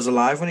 He feels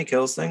alive when he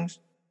kills things.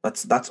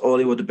 That's all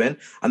he would have been,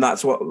 and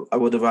that's what I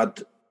would have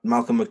had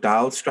Malcolm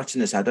McDowell scratching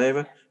his head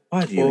over.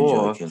 Why do you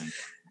enjoy killing?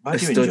 Why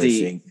do you enjoy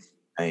seeing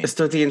pain? A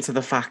study into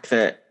the fact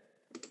that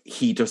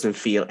he doesn't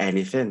feel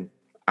anything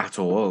at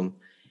all.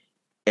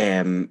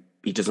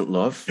 He doesn't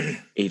love.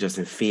 He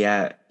doesn't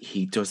fear.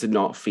 He does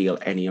not feel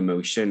any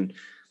emotion,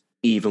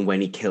 even when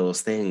he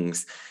kills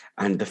things.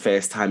 And the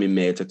first time he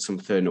murdered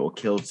something or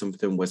killed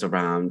something was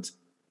around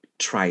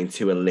trying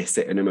to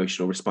elicit an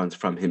emotional response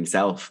from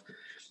himself,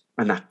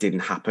 and that didn't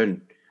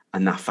happen,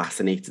 and that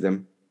fascinated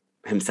him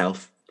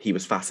himself. He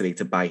was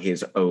fascinated by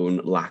his own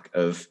lack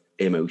of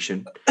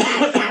emotion.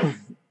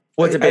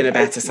 Would have been a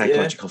better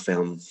psychological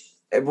film.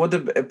 It would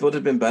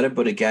have been better,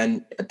 but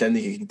again, I don't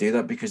think you can do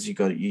that because you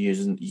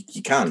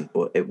can,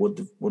 but it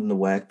wouldn't have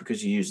worked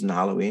because you're using the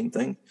Halloween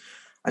thing.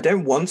 I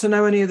don't want to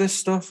know any of this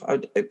stuff.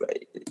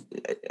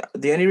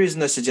 The only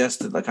reason I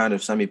suggested I kind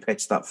of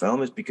semi-pitched that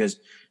film is because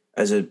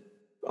as a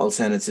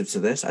alternative to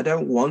this. I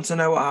don't want to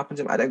know what happened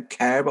to him. I don't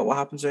care about what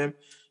happened to him.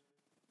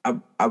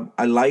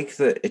 I like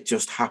that it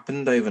just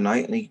happened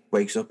overnight, and he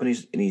wakes up and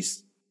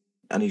he's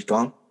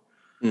gone.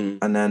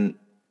 And then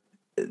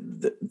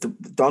the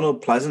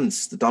Donald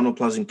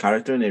Pleasant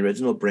character in the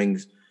original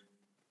brings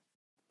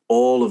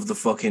all of the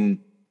fucking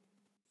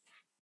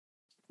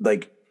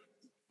like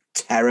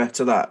terror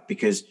to that,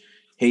 because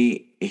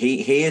he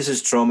is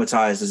as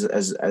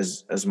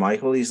traumatized as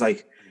Michael. He's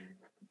like,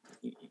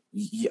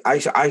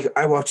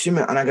 I watch him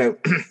and I go,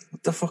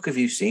 what the fuck have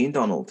you seen,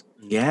 Donald?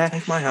 Yeah,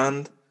 take my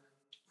hand.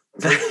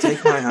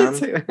 Take my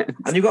hand.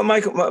 And you've got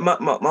Malcolm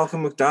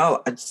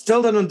McDowell. I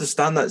still don't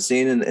understand that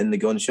scene in the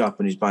gun shop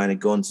when he's buying a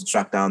gun to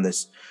track down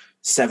this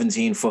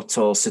 17-foot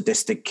tall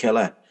sadistic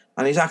killer,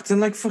 and he's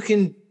acting like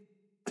fucking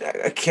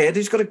a kid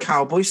who's got a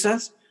cowboy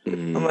set.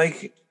 I'm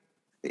like,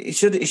 he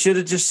should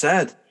have just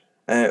said,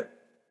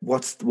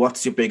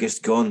 what's your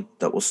biggest gun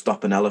that will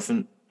stop an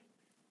elephant?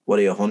 What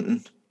are you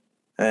hunting?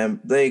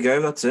 There you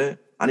go, that's it.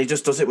 And he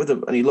just does it with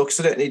him, and he looks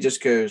at it and he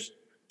just goes,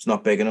 it's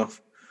not big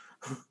enough.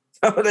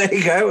 Oh, there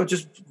you go.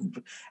 Just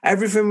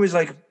everything was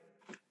like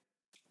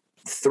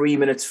 3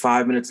 minutes,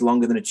 5 minutes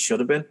longer than it should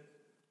have been.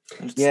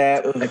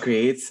 Yeah,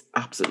 agreed.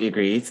 Absolutely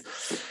agreed.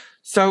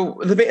 So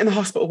the bit in the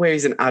hospital where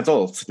he's an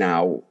adult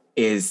now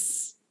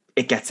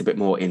it gets a bit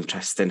more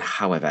interesting.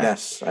 However,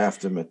 yes, I have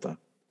to admit that.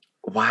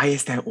 Why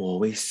is there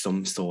always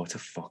some sort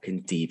of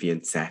fucking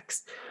deviant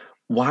sex?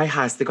 Why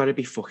has there got to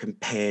be fucking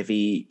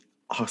pervy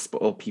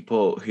hospital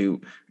people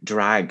who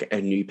drag a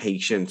new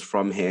patient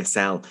from her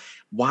cell?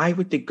 Why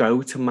would they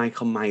go to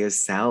Michael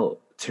Myers' cell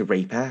to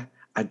rape her?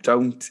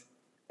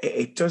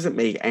 It doesn't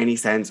make any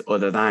sense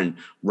other than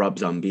Rob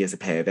Zombie is a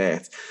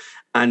pervert.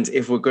 And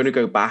if we're going to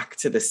go back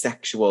to the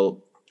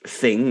sexual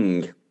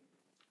thing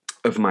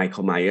of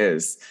Michael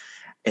Myers,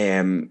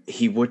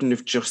 he wouldn't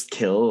have just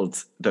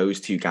killed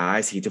those two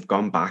guys. He'd have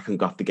gone back and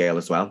got the girl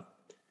as well.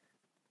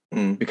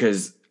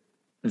 Because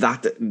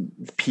that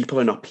people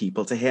are not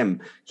people to him.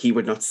 He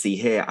would not see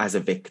her as a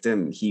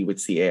victim. He would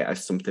see her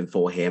as something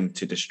for him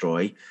to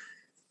destroy.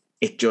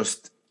 It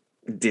just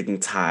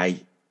didn't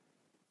tie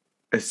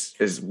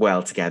as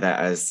well together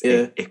as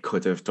it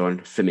could have done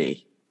for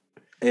me.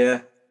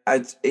 Yeah,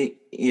 it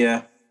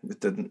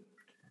didn't.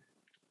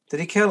 Did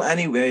he kill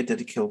anyway? Did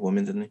he kill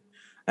women? Didn't he?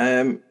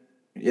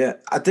 Yeah,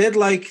 I did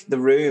like the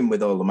room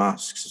with all the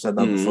masks. I said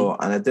that before,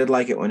 and I did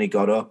like it when he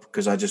got up,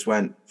 because I just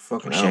went,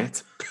 "Fucking hell."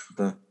 Shit.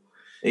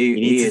 He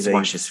needs to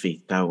wash his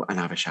feet though and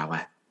have a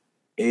shower.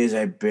 He is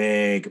a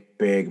big,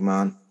 big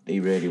man. He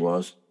really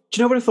was. Do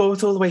you know what I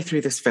thought all the way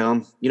through this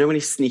film? You know when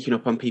he's sneaking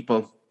up on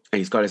people and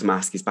he's got his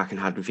mask, he's back in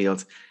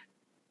Haddonfield.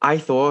 I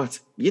thought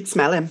you'd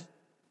smell him.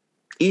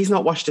 He's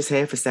not washed his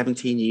hair for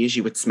 17 years.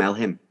 You would smell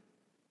him.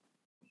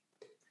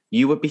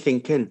 You would be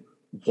thinking,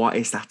 what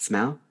is that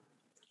smell?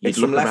 It's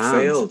from left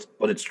field,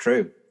 but it's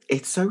true.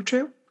 It's so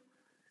true.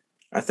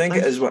 I think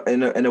as well,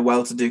 in a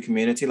well-to-do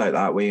community like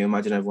that, where you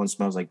imagine everyone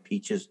smells like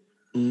peaches.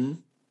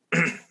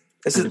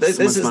 This is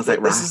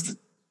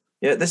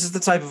the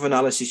type of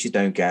analysis you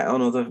don't get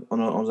on other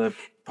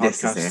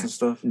podcasts and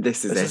stuff.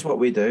 This is what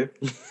we do.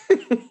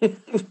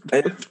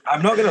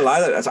 I'm not going to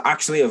lie, that's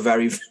actually a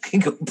very fucking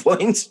good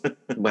point.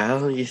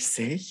 Well, you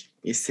see.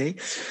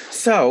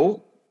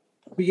 So,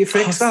 but you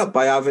fix that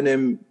by having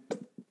him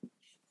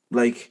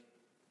like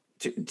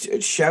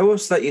show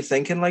us that you're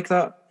thinking like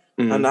that.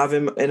 And have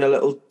him in a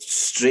little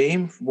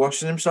stream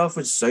washing himself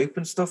with soap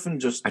and stuff,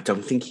 and just. I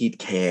don't think he'd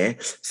care,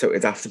 so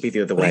it'd have to be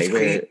the other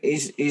way.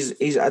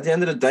 He's at the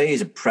end of the day,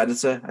 he's a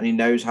predator, and he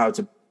knows how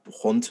to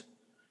hunt.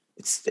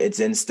 It's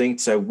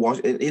instinct. So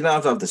he don't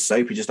have to have the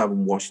soap. You just have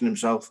him washing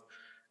himself,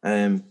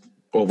 or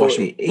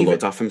washing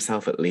blood off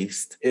himself at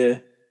least. Yeah,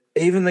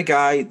 even the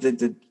guy,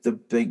 the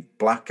big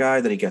black guy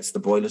that he gets the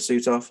boiler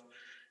suit off,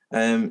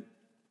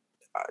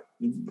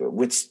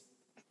 which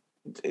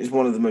is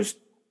one of the most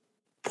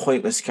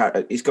pointless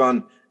character. He's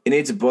gone, he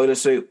needs a boiler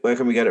suit, where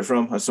can we get it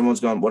from? And someone's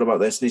gone, what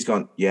about this? And he's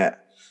gone, yeah.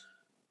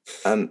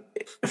 And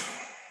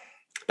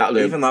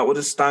even that would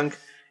have stank.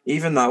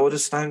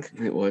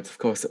 It would, of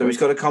course. So he's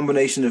got a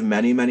combination of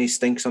many, many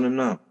stinks on him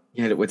now.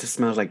 Yeah, it would have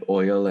smelled like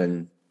oil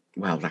and,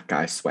 well, that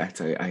guy's sweat,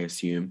 I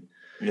assume.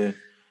 Yeah.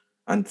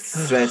 And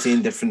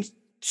 13 different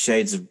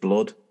shades of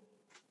blood.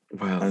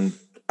 Well.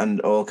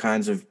 And all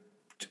kinds of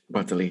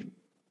bodily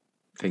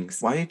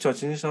things. Why are you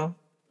touching yourself?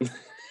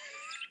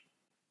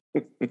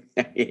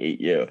 I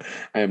hate you.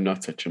 I am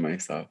not touching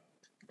myself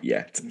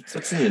yet.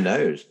 Touching your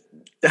nose.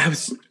 I was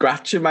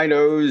scratching my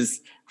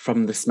nose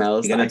from the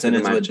smells. You're going to turn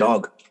into a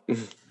dog.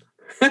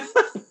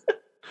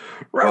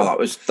 Well,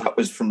 that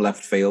was from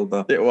left field,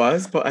 though. It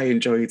was, but I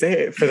enjoyed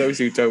it. For those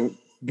who don't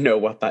know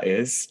what that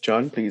is,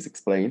 John, please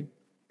explain.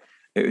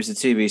 It was a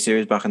TV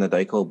series back in the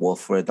day called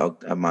Wolf, where a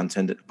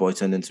boy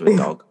turned into a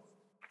dog.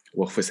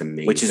 Wolf was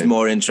amazing. Which is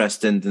more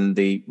interesting than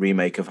the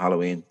remake of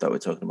Halloween that we're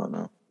talking about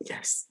now.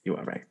 Yes, you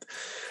are right.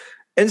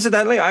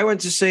 Incidentally, I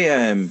went to see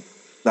that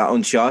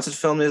Uncharted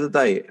film the other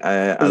day.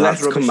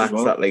 Let's come back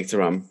to that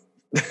later on,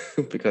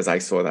 because I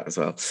saw that as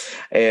well.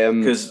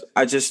 Because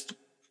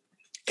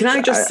Can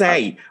I just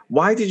say,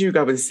 why did you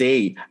go and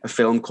see a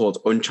film called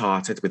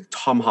Uncharted with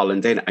Tom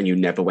Holland in and you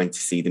never went to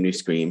see the new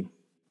Scream?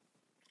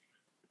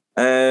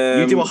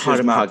 You do a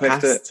horror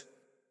podcast.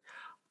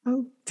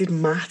 Oh, did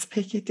Matt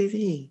pick it, did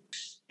he?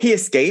 He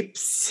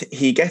escapes.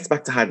 He gets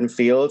back to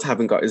Haddonfield,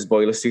 having got his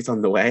boiler suit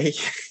on the way.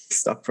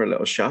 Stop for a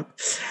little shop.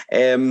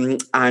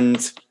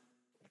 And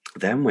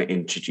then we're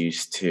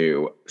introduced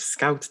to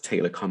Scout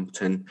Taylor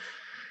Compton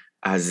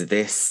as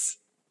this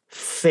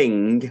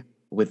thing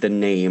with the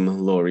name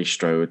Laurie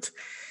Strode.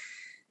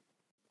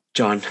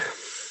 John,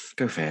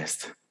 go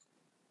first.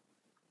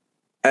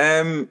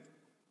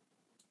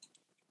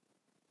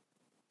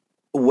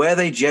 Were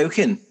they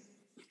joking?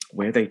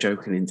 Were they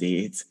joking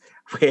indeed?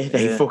 Were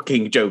they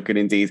fucking joking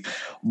indeed?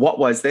 What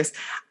was this?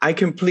 I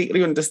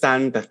completely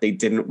understand that they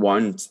didn't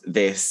want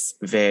this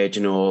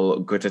virginal,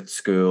 good at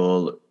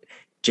school,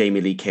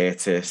 Jamie Lee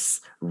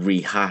Curtis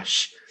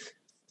rehash.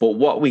 But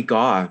what we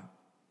got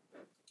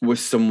was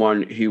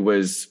someone who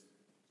was,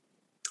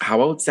 how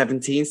old?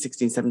 16,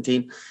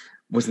 17,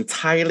 was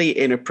entirely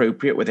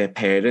inappropriate with her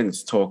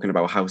parents, talking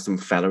about how some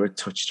fella had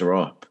touched her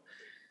up.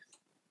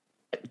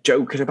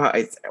 Joking about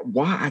it.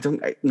 What?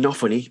 Not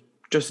funny.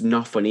 Just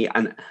not funny.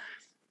 And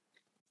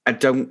I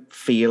don't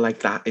feel like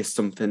that is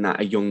something that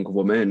a young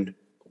woman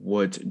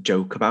would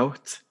joke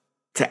about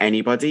to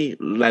anybody,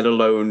 let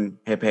alone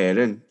her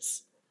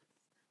parents.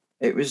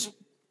 He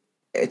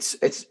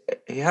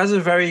has a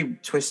very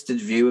twisted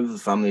view of the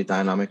family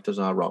dynamic, does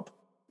our Rob?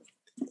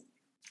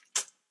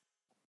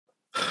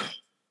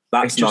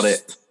 That's not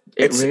it.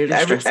 It really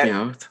stressed me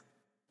out.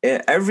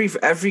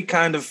 Every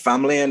kind of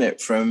family in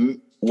it,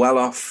 from well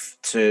off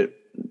to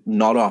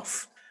not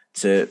off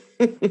to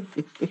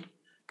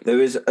there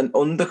is an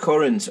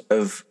undercurrent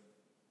of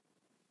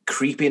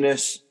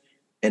creepiness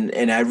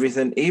in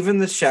everything. Even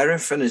the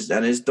sheriff and his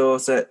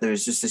daughter, there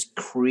is just this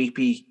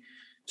creepy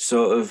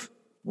sort of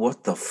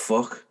what the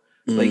fuck.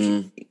 Like,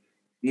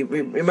 you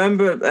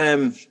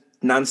remember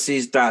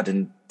Nancy's dad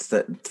in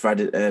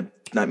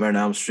Nightmare on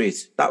Elm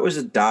Street? That was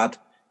a dad.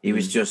 He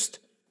was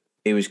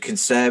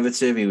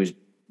conservative.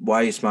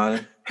 Why are you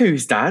smiling?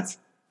 Whose dad?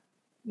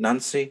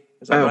 Nancy.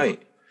 Is that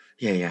right?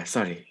 Yeah.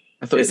 Sorry.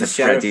 I thought it was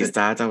Freddy's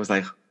dad. I was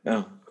like,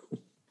 oh.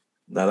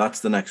 No, that's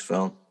the next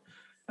film.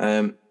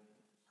 And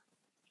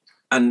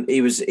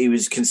he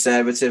was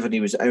conservative, and he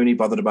was only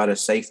bothered about her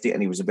safety,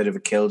 and he was a bit of a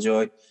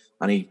killjoy.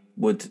 And he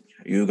would,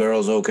 you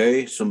girls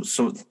okay? Some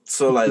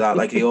like that,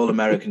 like the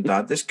all-American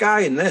dad. This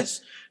guy in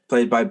this,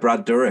 played by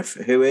Brad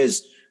Dourif, who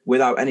is,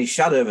 without any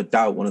shadow of a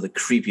doubt, one of the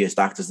creepiest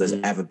actors there's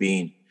ever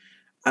been.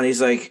 And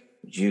he's like,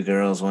 do you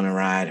girls want to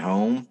ride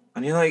home?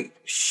 And you're like,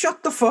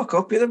 shut the fuck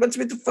up. You're meant to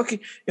be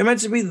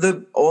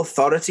the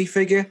authority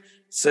figure.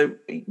 So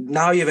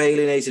now you've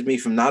alienated me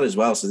from that as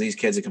well. So these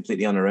kids are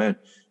completely on their own.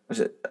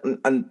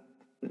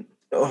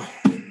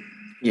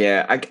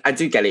 Yeah, I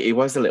do get it. He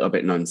was a little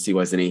bit noncy,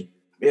 wasn't he?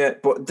 Yeah,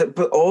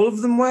 but all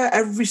of them were.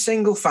 Every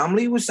single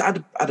family was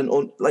had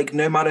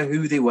no matter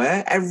who they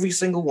were, every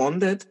single one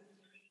did.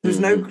 There's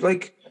no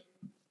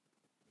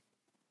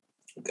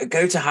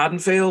go to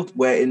Haddonfield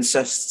where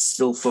incest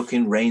still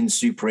fucking reigns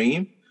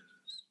supreme.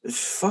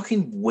 It's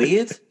fucking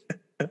weird.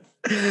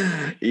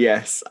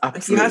 Yes,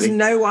 absolutely. He has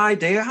no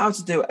idea how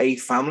to do a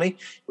family.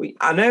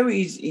 I know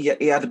he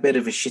had a bit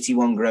of a shitty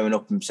one growing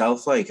up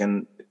himself, I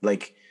don't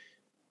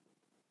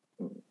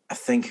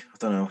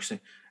know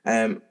actually.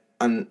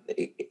 And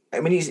I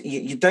mean,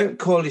 you don't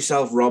call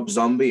yourself Rob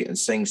Zombie and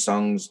sing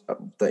songs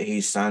that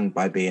he sang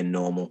by being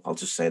normal. I'll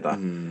just say that.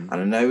 And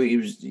I know he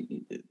was,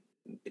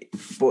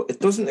 but it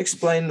doesn't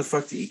explain the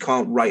fact that you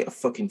can't write a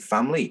fucking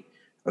family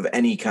of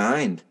any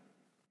kind.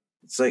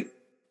 It's like,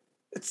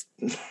 it's.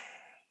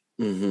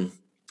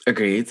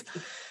 Agreed.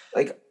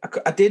 Like,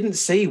 I didn't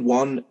see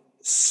one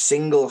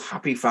single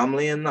happy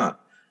family in that,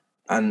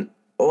 and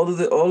all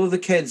of the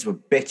kids were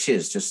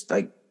bitches, just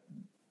like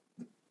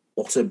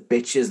utter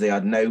bitches. They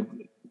had no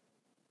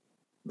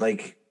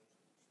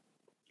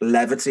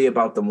levity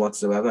about them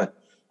whatsoever.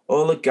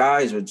 All the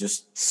guys were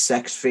just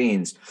sex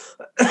fiends.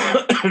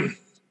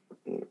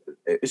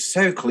 It was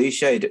so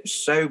cliched. It was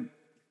so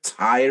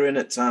tiring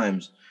at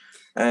times.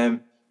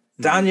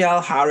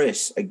 Danielle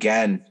Harris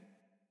again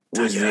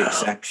was the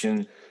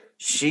exception.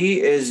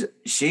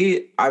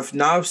 I've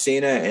now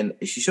seen her and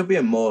she should be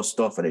in more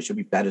stuff and it should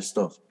be better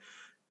stuff.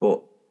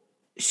 But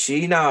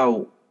she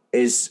now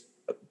is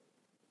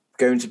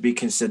going to be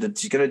considered,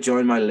 she's going to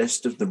join my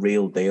list of the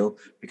real deal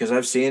because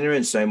I've seen her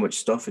in so much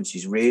stuff and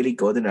she's really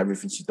good in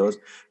everything she does.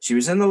 She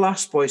was in The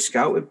Last Boy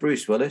Scout with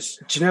Bruce Willis.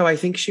 Do you know, I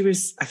think she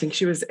was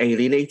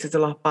alienated a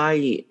lot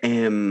by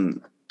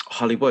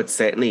Hollywood,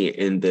 certainly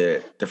in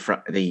the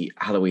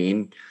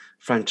Halloween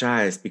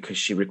franchise, because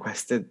she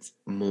requested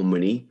more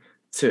money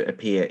to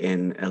appear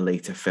in a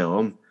later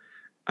film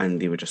and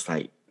they were just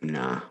like,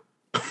 nah,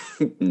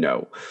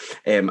 no.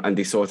 And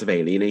they sort of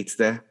alienated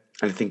her.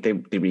 And I think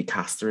they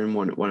recast her in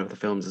one of the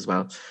films as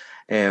well,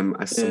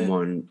 as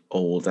someone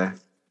older.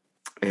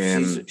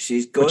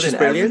 She's good in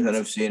everything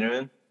I've seen her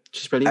in.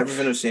 She's brilliant.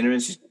 Everything I've seen her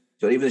in. She's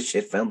good, even the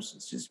shit films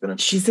she's been in.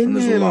 She's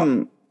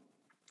in.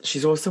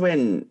 She's also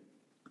in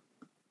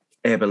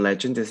urban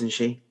legend, isn't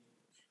she?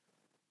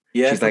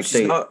 Yeah, She's but like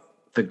she's not.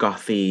 the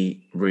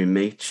gothy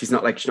roommate. She's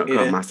not got a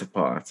Yeah, massive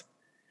part.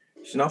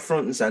 she's not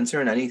front and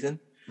center in anything.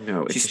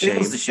 No, She it's a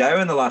steals the shame. show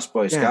in The Last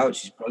Boy Yeah. Scout.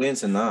 She's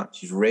brilliant in that.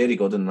 She's really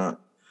good in that.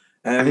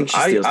 I think she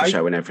I, steals the I,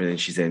 show and everything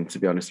she's in, to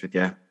be honest with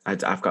you.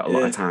 I've got a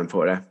lot yeah. of time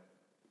for her.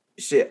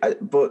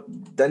 But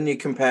then you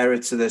compare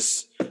it to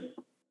this.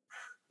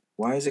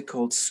 Why is it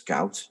called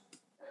Scout?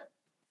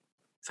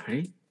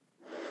 Sorry?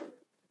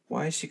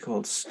 Why is she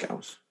called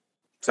Scout?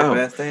 It's her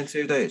birthday in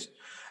 2 days.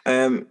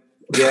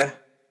 Yeah.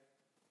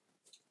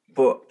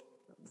 But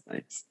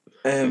Nice.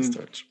 Nice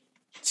touch.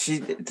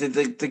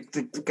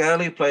 the girl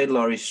who played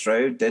Laurie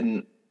Strode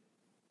didn't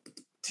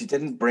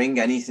bring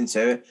anything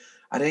to it.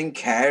 I didn't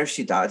care if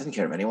she died. I didn't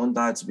care if anyone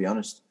died, to be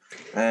honest.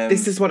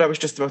 This is what I was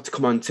just about to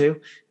come on to.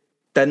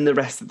 Then the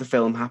rest of the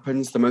film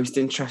happens. The most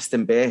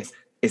interesting bit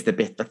is the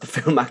bit that the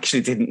film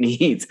actually didn't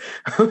need.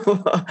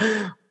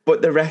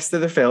 But the rest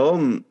of the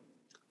film,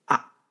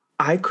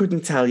 I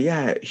couldn't tell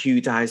you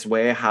who dies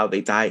where, how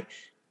they die,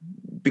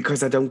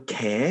 because I don't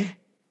care.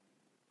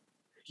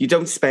 You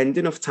don't spend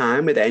enough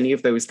time with any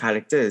of those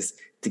characters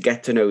to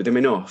get to know them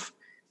enough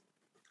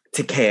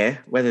to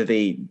care whether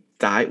they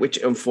die, which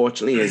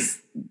unfortunately is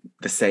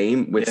the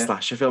same with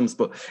slasher films.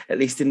 But at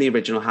least in the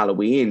original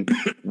Halloween,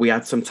 we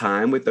had some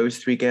time with those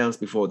three girls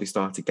before they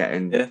started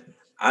getting... Yeah.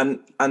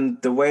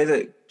 And the way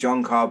that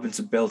John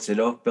Carpenter built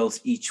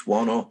each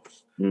one up,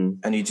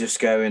 and you just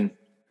going,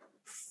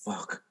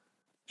 fuck,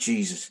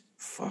 Jesus,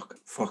 fuck,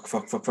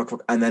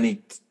 and then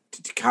he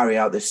to carry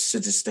out this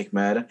sadistic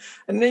murder.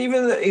 And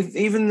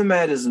even the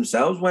murders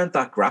themselves weren't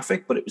that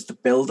graphic, but it was the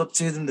build up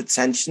to them, the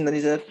tension that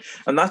he did,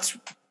 and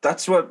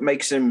that's what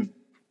makes him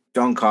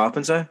John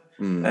Carpenter.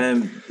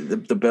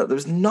 The build, there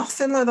was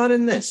nothing like that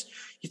in this.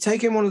 You're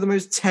taking one of the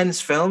most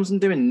tense films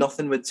and doing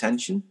nothing with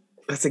tension.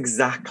 That's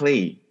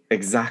exactly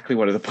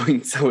one of the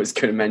points I was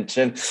going to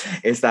mention,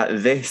 is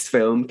that this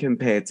film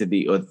compared to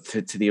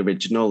the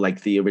original,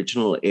 like the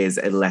original is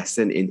a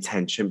lesson in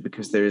tension,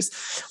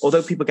 because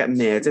although people get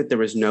murdered,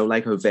 there is no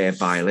like overt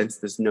violence,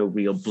 there's no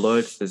real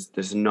blood,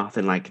 there's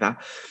nothing like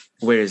that.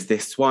 Whereas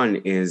this one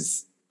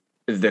is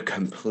the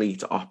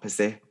complete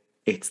opposite.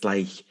 It's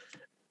like,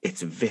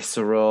 it's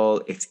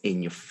visceral, it's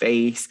in your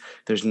face.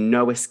 There's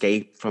no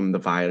escape from the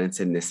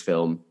violence in this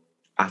film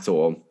at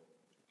all.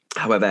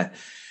 However,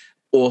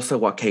 also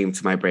what came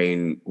to my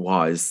brain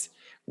was,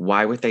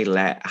 why would they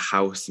let a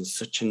house in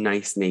such a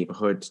nice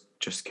neighborhood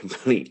just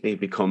completely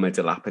become a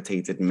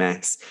dilapidated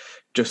mess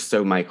just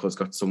so Michael's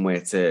got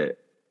somewhere to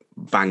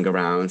bang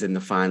around in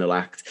the final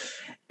act?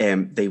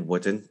 They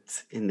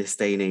wouldn't. In this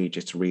day and age,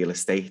 it's real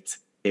estate.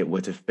 It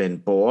would have been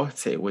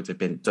bought. It would have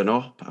been done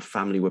up. A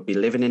family would be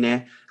living in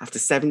it after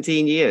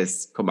 17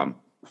 years. Come on.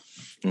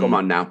 Come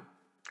on now.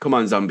 Come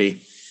on,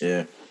 zombie.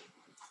 Yeah.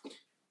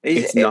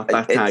 It's not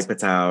that type of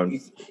town.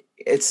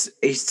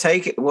 He's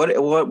taking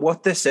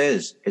what this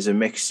is a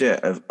mixture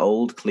of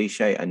old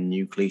cliche and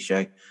new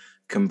cliche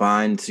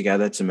combined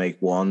together to make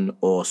one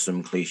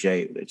awesome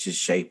cliche, which is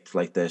shaped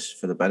like this.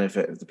 For the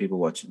benefit of the people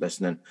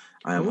listening,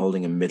 I am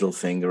holding a middle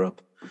finger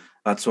up.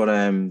 That's what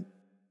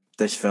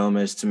this film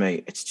is to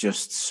me. It's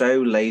just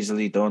so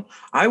lazily done.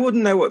 I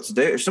wouldn't know what to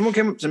do if someone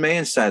came up to me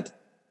and said,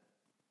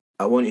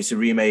 "I want you to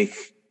remake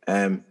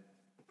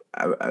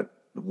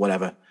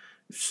whatever."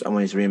 I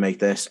wanted to remake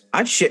this.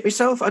 I'd shit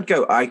myself. I'd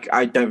go,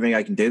 I don't think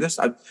I can do this.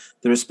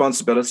 The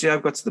responsibility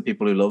I've got to the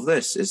people who love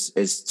this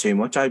is too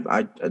much.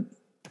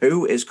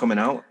 Who is coming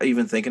out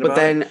even thinking about it?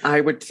 But then I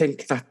would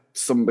think that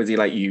somebody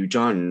like you,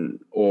 John,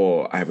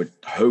 or I would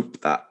hope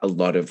that a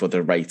lot of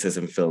other writers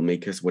and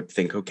filmmakers would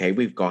think, okay,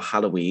 we've got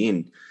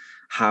Halloween.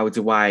 How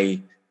do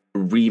I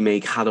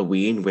remake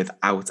Halloween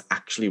without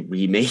actually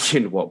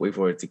remaking what we've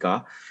already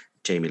got?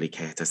 Jamie Lee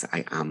Curtis,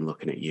 I am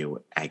looking at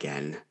you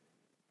again.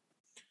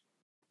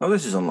 Oh,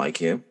 this is unlike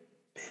you.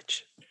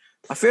 Bitch.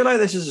 I feel like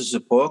this is a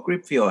support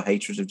group for your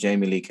hatred of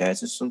Jamie Lee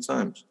Curtis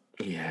sometimes.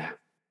 Yeah.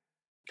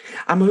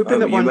 I'm hoping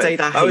that one day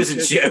that was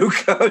a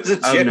joke. I was a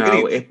joke. Oh,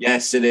 no,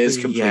 yes, it is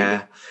completely.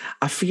 Yeah.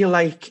 I feel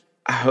like,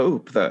 I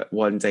hope that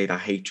one day that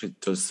hatred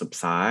does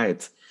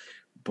subside,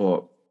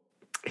 but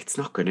it's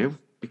not going to,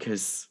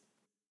 because,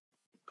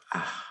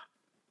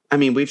 I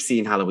mean, we've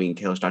seen Halloween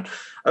Kills, John.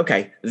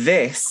 Okay,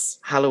 this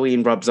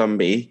Halloween Rob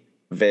Zombie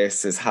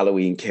versus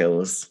Halloween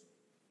Kills.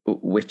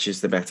 Which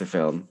is the better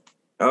film?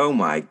 Oh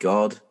my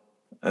God.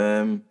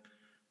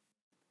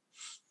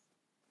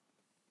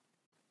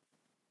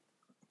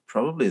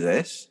 Probably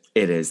this.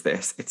 It is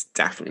this. It's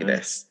definitely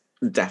this.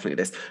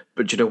 Definitely this.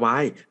 But do you know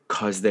why?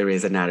 Because there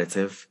is a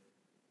narrative.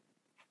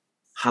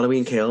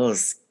 Halloween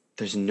Kills,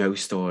 there's no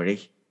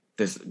story.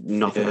 There's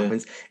nothing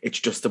happens. It's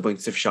just a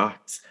bunch of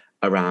shots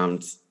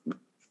around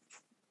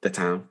the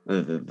town.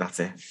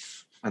 That's it.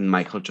 And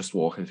Michael just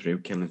walking through,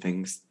 killing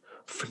things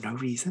for no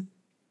reason.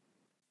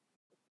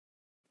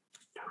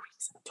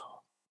 At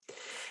all.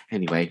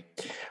 Anyway,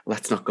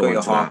 let's not go on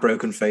your to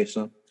heartbroken face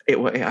on.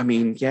 I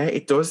mean, yeah,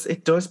 it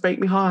does break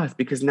my heart,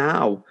 because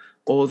now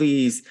all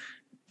these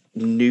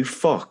new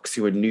fucks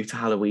who are new to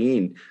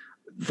Halloween,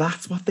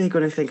 that's what they're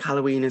going to think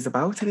Halloween is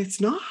about, and it's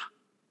not.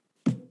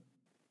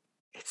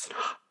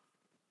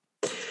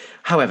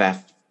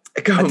 However,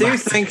 I do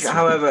think,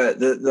 however,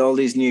 that all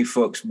these new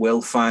fucks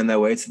will find their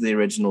way to the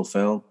original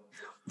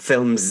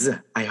films,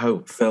 I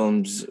hope.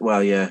 Films,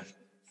 well, yeah.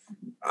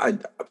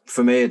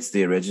 For me, it's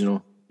the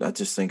original. I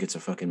just think it's a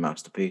fucking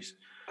masterpiece.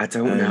 I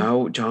don't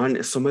know,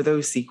 John. Some of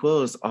those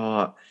sequels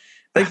are...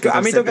 don't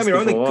get me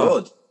wrong, they're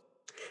good.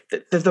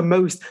 They're the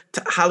most...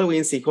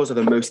 Halloween sequels are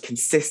the most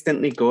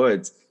consistently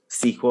good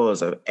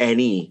sequels of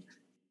any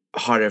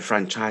horror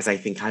franchise I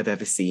think I've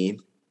ever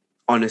seen.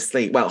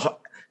 Honestly. Well,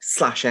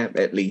 slasher,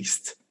 at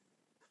least.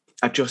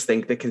 I just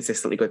think they're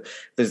consistently good.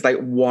 There's like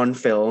one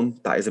film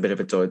that is a bit of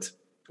a dud.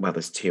 Well,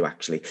 there's two,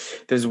 actually.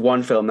 There's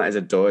one film that is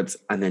a dud,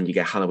 and then you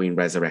get Halloween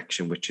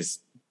Resurrection, which is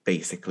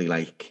basically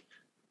like...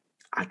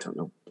 I don't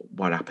know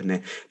what happened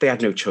there. They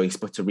had no choice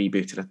but to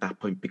reboot it at that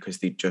point because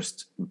they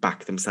just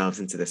backed themselves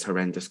into this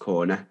horrendous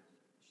corner.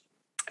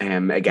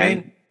 Again... I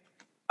mean,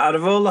 out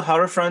of all the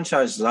horror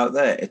franchises out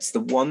there, it's the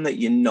one that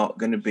you're not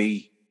going to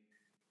be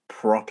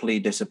properly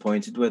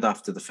disappointed with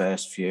after the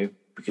first few,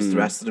 because the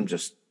rest of them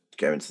just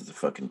go into the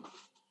fucking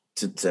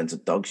into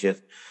dog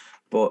shit.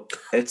 But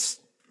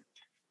it's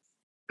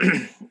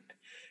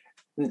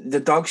the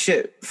dog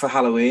shit for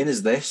Halloween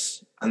is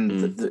this, and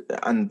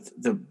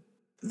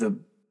the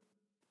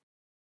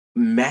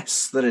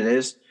mess that it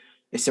is.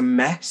 It's a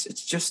mess.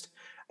 It's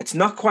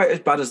not quite as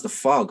bad as The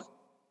Fog,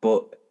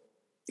 but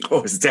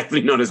it's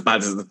definitely not as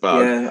bad as The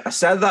Fog. Yeah, I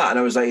said that and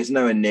I was like, it's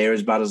nowhere near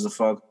as bad as The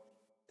Fog.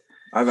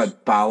 I've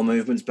had bowel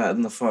movements better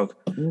than The Fog.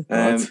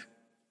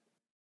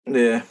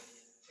 Yeah,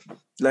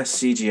 less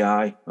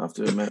CGI, I have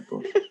to admit,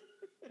 but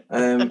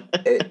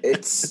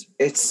it's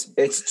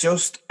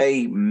just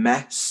a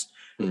mess.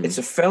 It's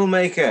a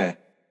filmmaker.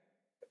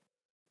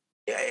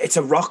 It's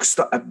a rock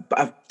star,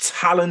 a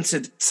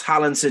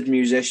talented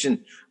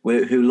musician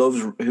who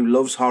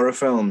loves horror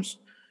films,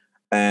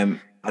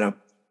 and an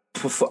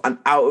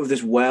out of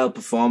this world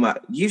performer.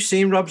 You've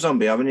seen Rob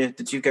Zombie, haven't you?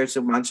 Did you go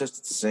to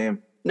Manchester to see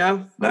him?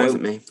 No, that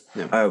wasn't me.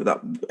 No. Oh,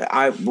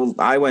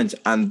 I went,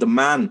 and the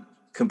man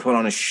can put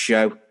on a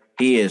show.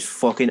 He is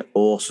fucking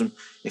awesome.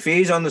 If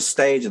he's on the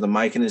stage with a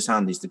mic in his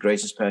hand, he's the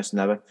greatest person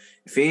ever.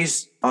 If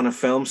he's on a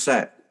film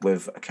set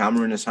with a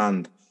camera in his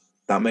hand,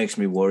 that makes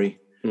me worry.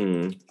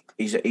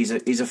 He's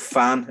a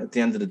fan at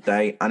the end of the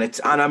day, and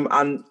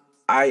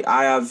I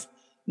have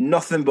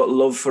nothing but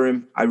love for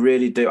him. I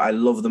really do. I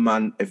love the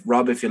man. If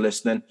you're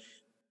listening,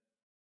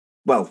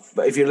 well,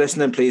 if you're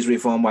listening, please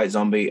reform White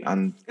Zombie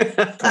and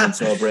comment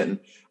to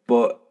Britain.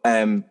 But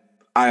I'm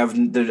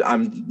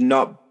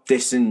not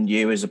dissing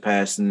you as a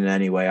person in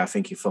any way. I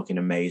think you're fucking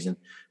amazing,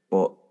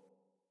 but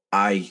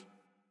I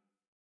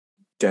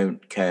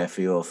don't care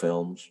for your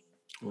films.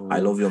 I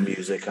love your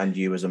music and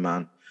you as a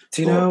man.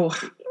 Do you know?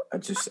 I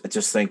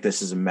just think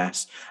this is a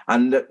mess,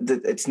 and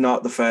it's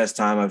not the first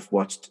time I've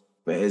watched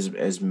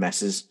his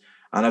messes,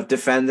 and I've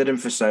defended him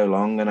for so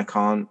long, and I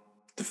can't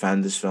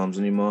defend his films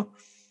anymore.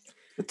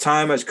 The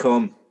time has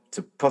come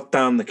to put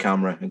down the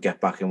camera and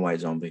get back in White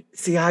Zombie.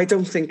 See, I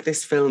don't think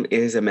this film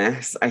is a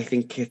mess. I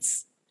think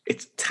it's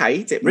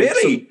tight.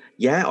 Really?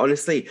 Yeah,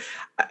 honestly,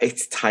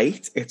 it's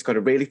tight. It's got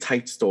a really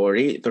tight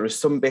story. There are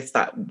some bits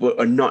that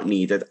are not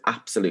needed,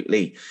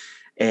 absolutely.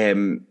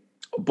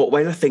 But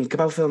when I think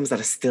about films that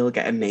are still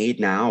getting made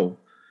now,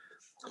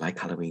 like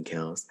Halloween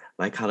Kills,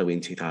 like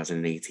Halloween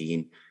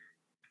 2018,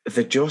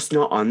 they're just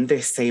not on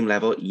this same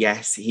level.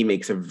 Yes, he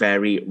makes a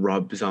very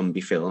Rob Zombie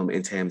film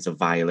in terms of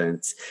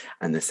violence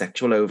and the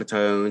sexual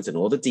overtones and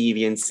all the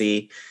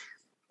deviancy.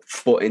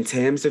 But in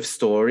terms of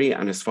story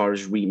and as far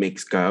as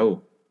remakes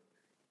go,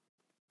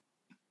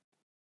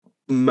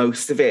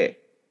 most of it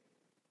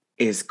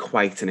is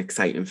quite an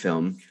exciting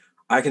film.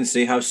 I can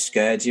see how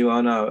scared you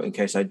are now in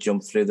case I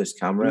jump through this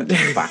camera and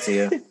batter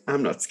you.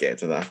 I'm not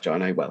scared of that,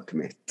 John. I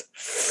welcome it.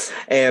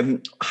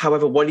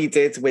 However, what he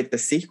did with the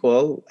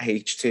sequel,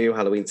 H2,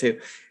 Halloween 2,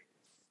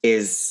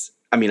 is...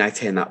 I mean, I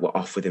turned that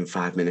off within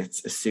 5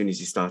 minutes. As soon as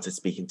he started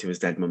speaking to his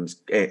dead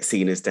mum's...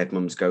 seeing his dead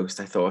mum's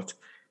ghost, I thought...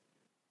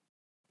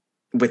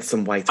 With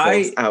some white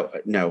horse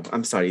out... No,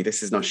 I'm sorry.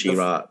 This is not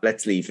She-Ra.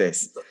 Let's leave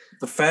this.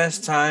 The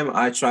first time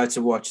I tried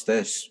to watch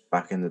this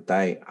back in the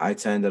day, I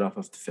turned it off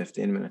after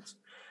 15 minutes.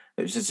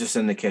 It was just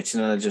in the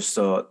kitchen, and I just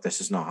thought, this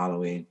is not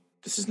Halloween.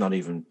 This is not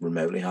even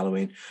remotely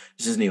Halloween.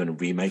 This isn't even a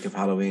remake of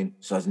Halloween.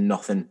 So there's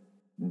nothing.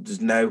 There's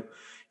no...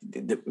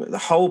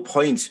 The whole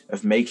point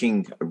of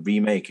making a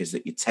remake is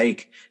that you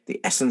take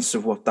the essence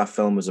of what that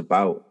film was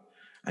about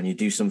and you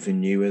do something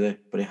new with it.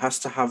 But it has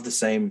to have the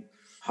same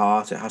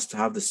heart. It has to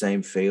have the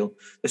same feel.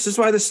 This is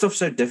why this stuff's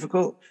so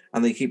difficult,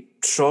 and they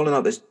keep trolling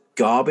out this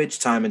garbage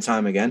time and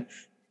time again.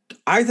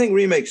 I think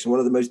remakes are one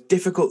of the most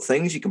difficult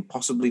things you can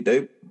possibly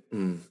do.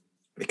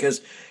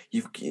 Because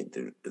you've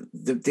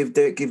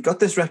got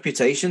this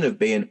reputation of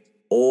being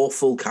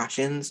awful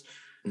cash-ins,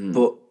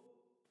 but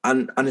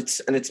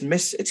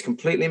it's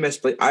completely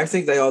missed. But I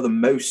think they are the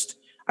most.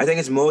 I think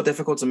it's more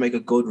difficult to make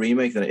a good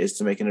remake than it is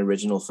to make an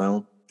original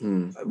film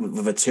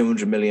with a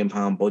 £200 million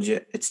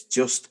budget. It's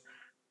just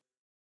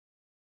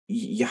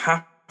you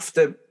have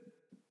to.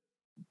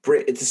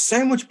 It's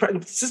so much pressure.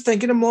 It's just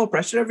thinking of more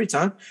pressure every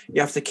time.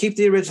 You have to keep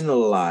the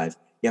original alive.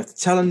 You have to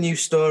tell a new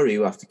story.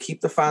 You have to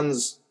keep the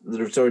fans that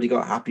have already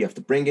got happy. You have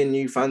to bring in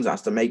new fans. It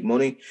has to make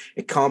money.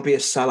 It can't be a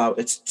sellout.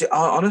 It's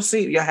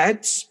honestly, your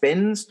head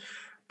spins.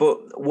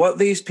 But what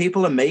these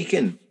people are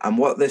making and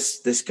what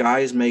this guy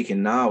is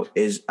making now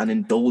is an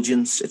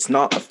indulgence. It's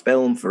not a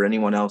film for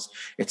anyone else.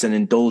 It's an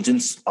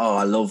indulgence. Oh,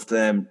 I loved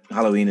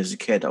Halloween as a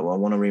kid. I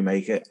want to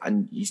remake it,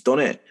 and he's done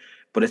it.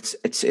 But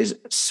it's his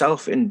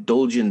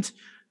self-indulgent,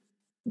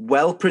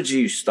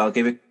 well-produced. I'll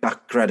give it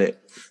that credit.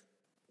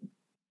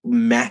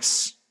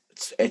 Mess.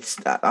 That's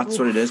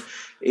what it is.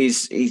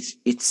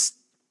 It's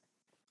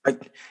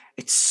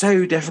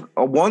so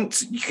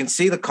difficult. You can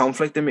see the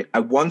conflict in me.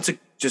 I want to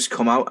just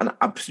come out and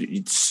absolutely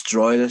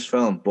destroy this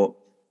film, but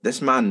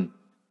this man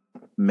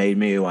made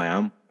me who I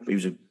am. He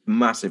was a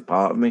massive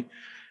part of me,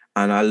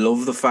 and I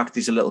love the fact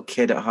he's a little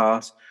kid at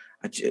heart.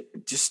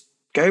 Just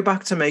go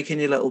back to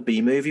making your little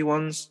B-movie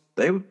ones.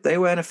 They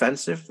weren't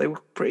offensive. They were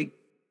pretty.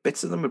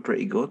 Bits of them were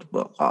pretty good,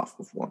 but half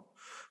of one.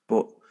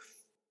 But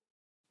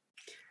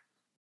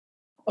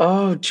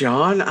oh,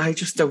 John, I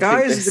just don't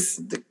think this.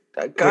 The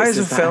guy's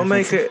a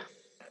filmmaker.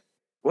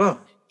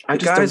 Well, I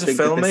just don't think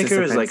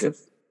filmmaker is like.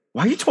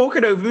 Why are you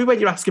talking over me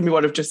when you're asking me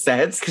what I've just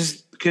said?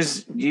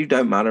 Because you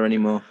don't matter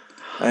anymore.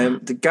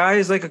 The guy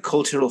is like a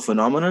cultural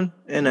phenomenon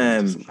in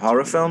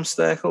horror film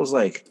circles,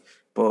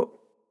 but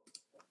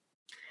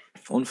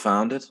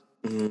unfounded.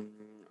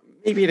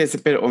 Maybe it is a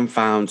bit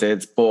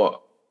unfounded,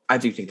 but I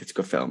do think it's a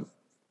good film.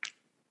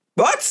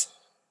 What?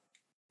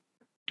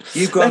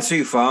 You've gone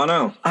too far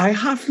now. I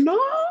have not.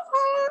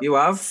 You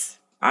have.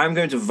 I'm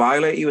going to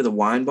violate you with a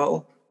wine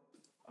bottle.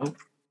 Oh,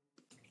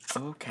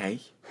 okay.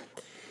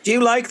 Do you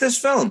like this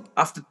film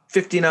after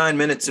 59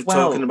 minutes of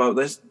talking about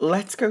this?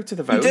 Let's go to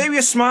the vote. You do?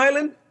 You're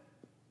smiling?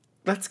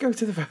 Let's go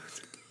to the vote.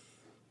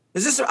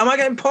 Am I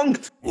getting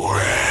punked?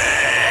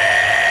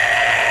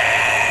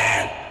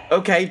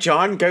 Okay,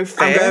 John, go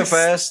first. I'm going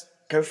first.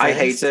 Go first. I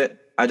hate it.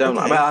 I don't.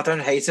 Okay. I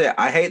don't hate it.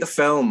 I hate the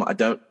film. I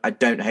don't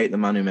hate the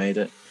man who made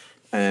it.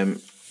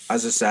 As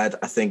I said,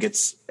 I think I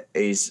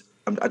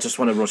just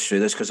want to rush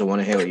through this because I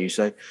want to hear what you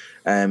say.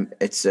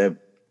 It's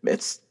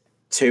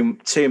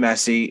too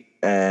messy.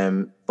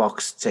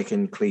 Box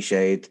ticking,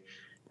 cliched,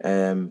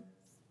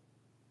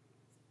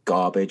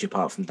 garbage.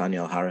 Apart from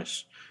Danielle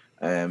Harris,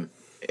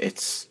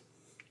 it's.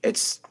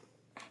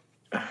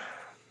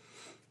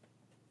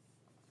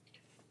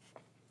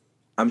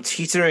 I'm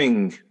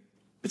teetering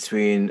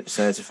between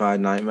Certified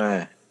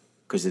Nightmare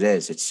because it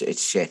is.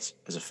 It's shit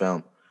as a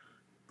film,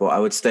 but I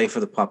would stay for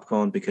the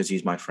popcorn because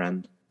he's my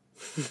friend.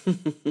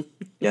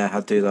 Yeah,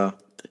 I'd do that,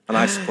 and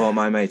I support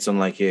my mates,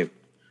 unlike you.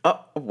 Oh,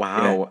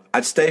 wow. Yeah.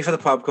 I'd stay for the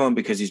popcorn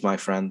because he's my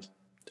friend.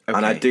 Okay.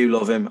 And I do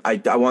love him. I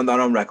want that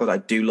on record. I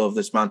do love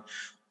this man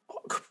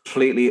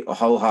completely,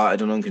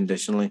 wholehearted and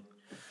unconditionally.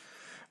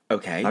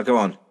 Okay. Now go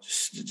on.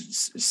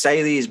 Just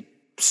say these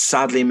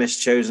sadly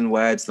mischosen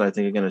words that I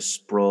think are going to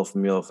sprawl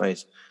from your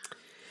face.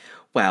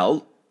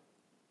 Well,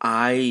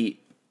 I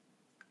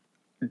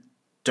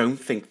don't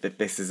think that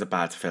this is a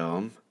bad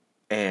film.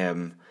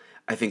 I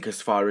think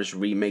as far as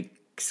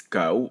remakes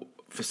go,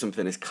 for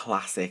something as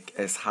classic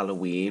as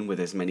Halloween, with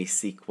as many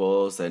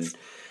sequels and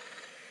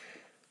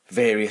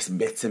various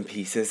bits and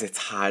pieces it's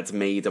had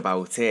made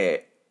about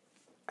it,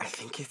 I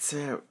think it's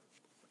a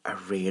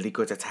really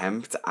good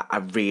attempt. I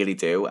really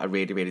do. I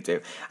really, really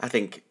do. I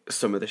think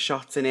some of the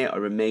shots in it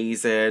are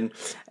amazing.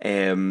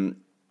 I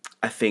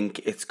think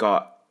it's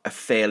got a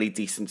fairly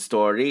decent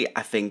story.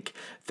 I think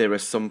there are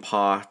some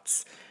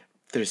parts...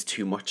 There's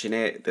too much in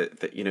it.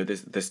 That you know,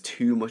 there's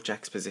too much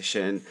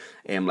exposition.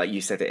 Like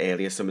you said it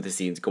earlier, some of the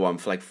scenes go on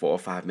for like 4 or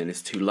 5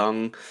 minutes too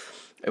long.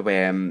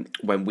 When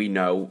we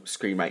know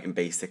screenwriting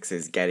basics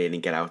is get in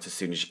and get out as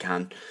soon as you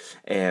can.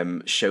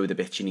 Show the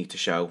bits you need to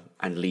show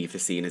and leave the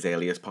scene as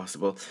early as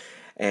possible.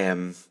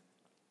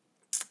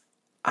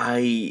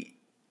 I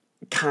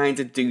kind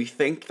of do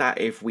think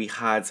that if we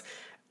had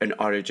an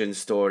origin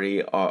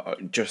story or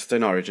just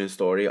an origin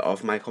story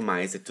of Michael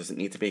Myers, it doesn't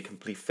need to be a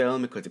complete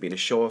film. It could have been a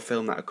short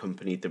film that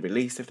accompanied the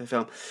release of the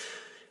film.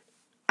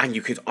 And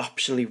you could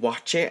optionally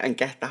watch it and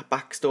get that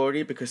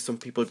backstory because some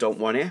people don't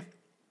want it.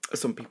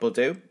 Some people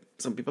do.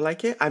 Some people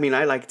like it. I mean,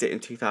 I liked it in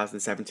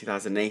 2007,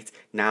 2008.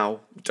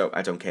 Now,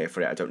 I don't care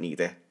for it. I don't need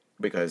it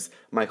because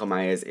Michael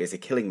Myers is a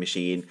killing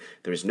machine.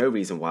 There is no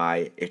reason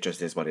why. It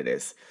just is what it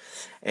is.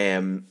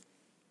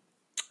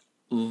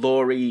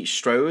 Laurie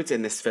Strode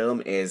in this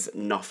film is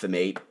not for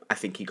me. I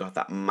think he got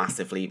that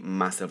massively,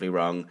 massively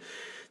wrong.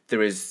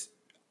 There is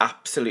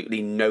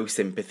absolutely no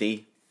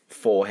sympathy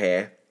for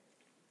her.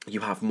 You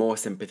have more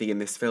sympathy in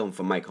this film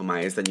for Michael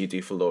Myers than you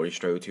do for Laurie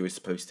Strode, who is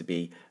supposed to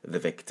be the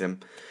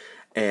victim.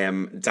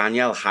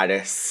 Danielle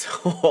Harris.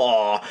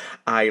 Oh,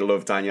 I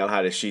love Danielle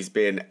Harris. She's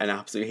been an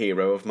absolute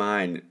hero of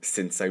mine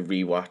since I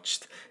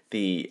rewatched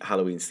the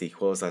Halloween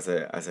sequels as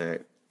a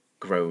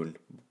grown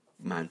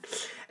man.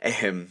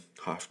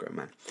 Half-grown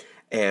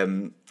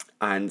man.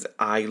 And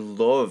I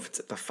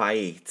loved the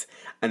fight.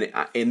 And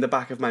in the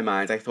back of my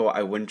mind, I thought,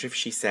 I wonder if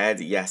she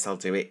said, yes, I'll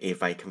do it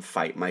if I can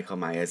fight Michael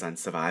Myers and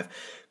survive.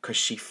 Because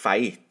she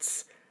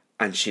fights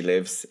and she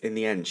lives in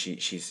the end.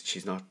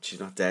 She's not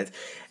dead.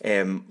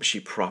 She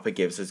proper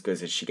gives as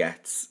good as she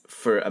gets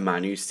for a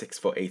man who's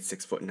 6'8",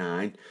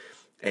 6'9",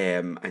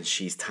 and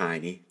she's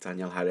tiny,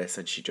 Danielle Harris,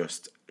 and she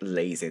just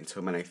lays into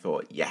him. And I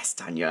thought, yes,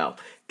 Danielle,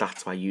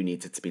 that's why you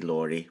needed to be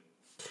Laurie,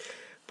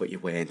 but you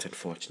weren't.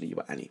 Unfortunately, you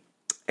were Annie.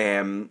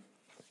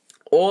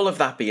 All of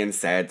that being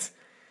said,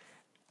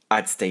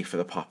 I'd stay for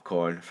the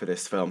popcorn for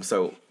this film.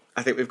 So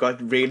I think we've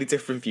got really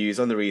different views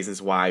on the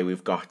reasons why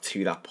we've got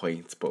to that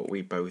point, but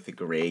we both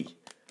agree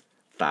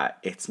that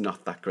it's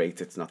not that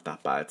great, it's not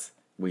that bad.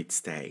 We'd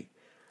stay.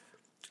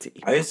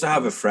 I used to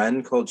have a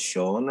friend called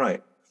Sean,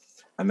 right?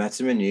 I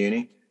met him in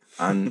uni,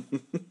 and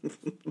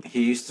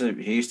he used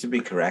to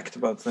be correct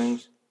about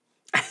things.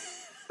 I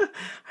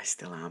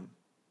still am.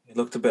 He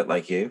looked a bit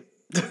like you.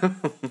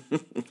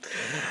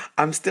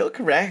 I'm still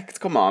correct.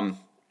 Come on.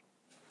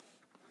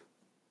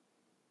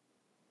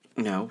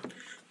 No.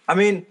 I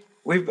mean,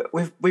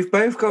 we've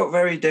both got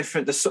very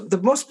different. There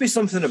must be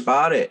something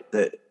about it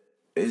that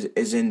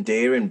is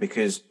endearing,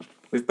 because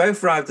we've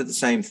both arrived at the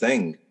same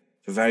thing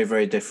for very,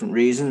 very different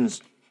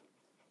reasons.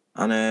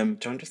 And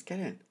John, just get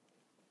in.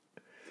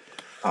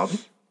 Pardon?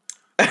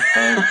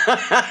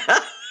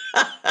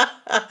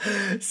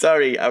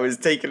 Sorry, I was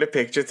taking a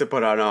picture to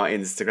put on our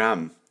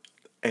Instagram.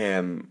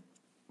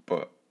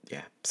 But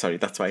yeah, sorry,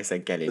 that's why I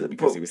said get in,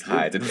 because he was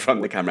hiding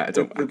from the camera. I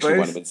don't actually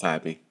want him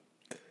inside me.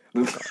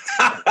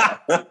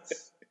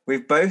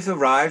 We've both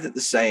arrived at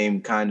the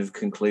same kind of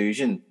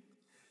conclusion,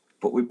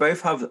 but we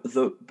both have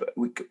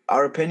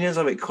our opinions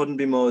of it couldn't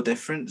be more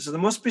different. So there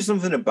must be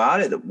something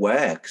about it that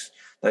works,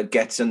 that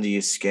gets under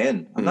your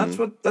skin, and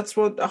that's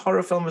what a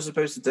horror film is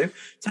supposed to do.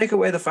 Take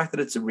away the fact that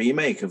it's a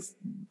remake of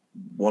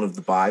one of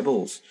the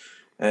Bibles.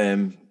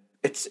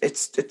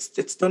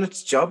 It's done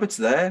its job. It's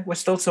there. We're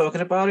still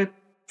talking about it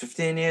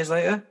 15 years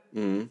later.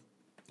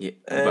 Yeah.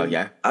 Well,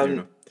 yeah.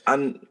 And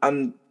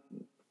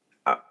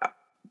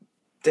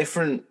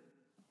different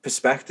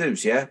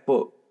perspectives, yeah,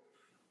 but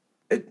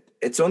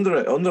it's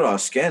under our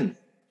skin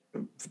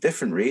for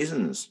different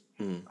reasons.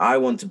 I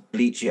want to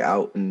bleach it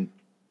out and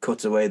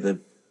cut away the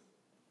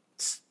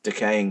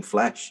decaying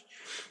flesh.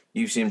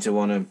 You seem to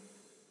want to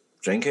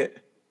drink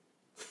it.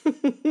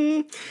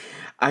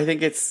 I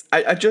think it's.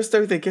 I just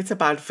don't think it's a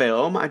bad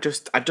film. I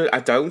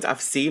don't.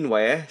 I've seen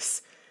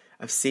worse.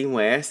 And I've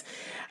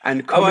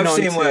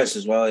seen worse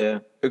as well. Yeah.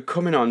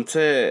 Coming on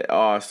to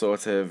our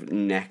sort of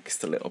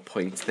next little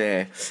point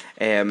there,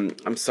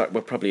 I'm sorry,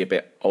 we're probably a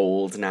bit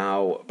old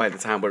now by the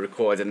time we're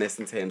recording this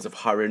in terms of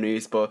horror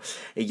news, but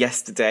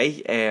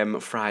yesterday,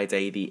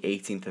 Friday the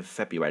 18th of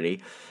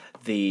February,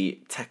 the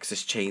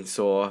Texas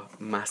Chainsaw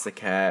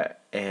Massacre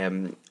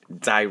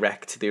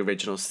direct to the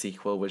original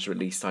sequel was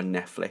released on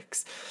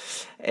Netflix.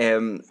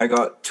 I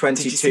got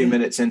 22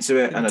 minutes into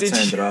it and I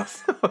turned it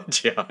off. Oh,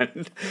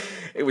 John.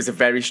 It was a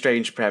very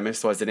strange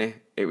premise, wasn't it?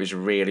 It was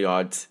really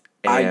odd.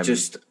 I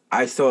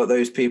thought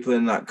those people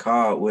in that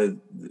car were.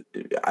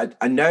 I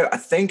don't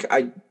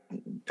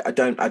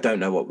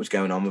know what was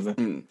going on with it.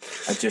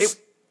 It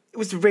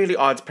was a really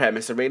odd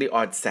premise, a really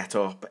odd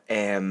setup.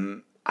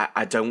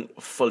 I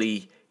don't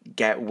fully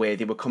get where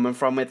they were coming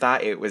from with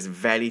that. It was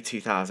very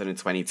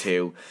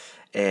 2022,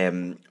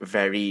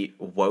 very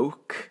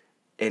woke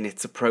in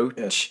its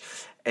approach,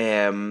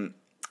 and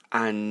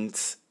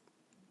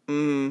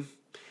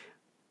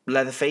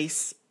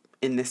Leatherface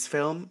in this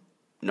film,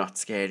 not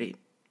scary.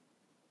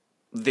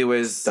 There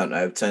was... Don't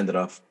know, turned it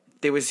off.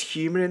 There was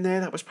humour in there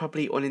that was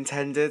probably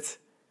unintended.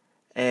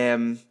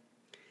 A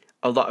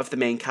lot of the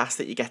main cast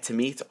that you get to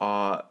meet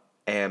are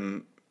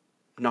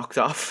knocked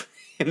off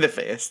in the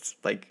first,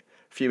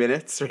 few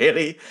minutes,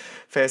 really.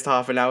 First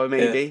half an hour,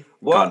 maybe.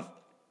 Yeah.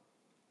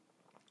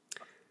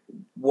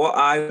 What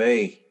I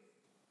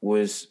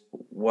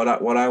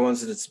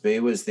wanted it to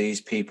be was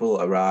these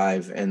people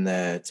arrive in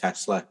their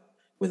Tesla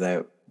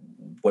without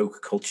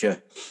woke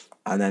culture,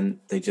 and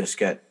then they just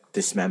get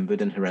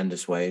dismembered in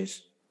horrendous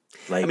ways.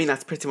 I mean,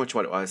 that's pretty much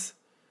what it was.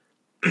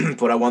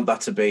 But I want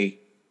that to be.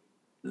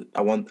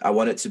 I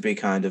want it to be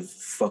kind of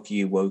fuck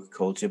you woke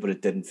culture, but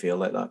it didn't feel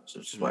like that, so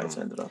that's why I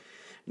turned it off.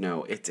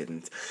 No, it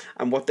didn't.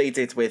 And what they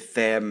did with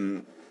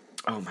oh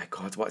my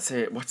god, what's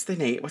the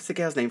name? What's the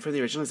girl's name from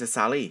the original? Is it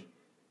Sally?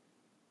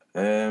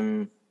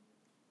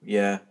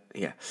 Yeah.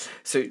 Yeah.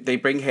 So they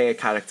bring her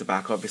character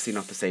back, obviously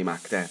not the same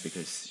actor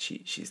because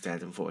she's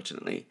dead,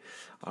 unfortunately.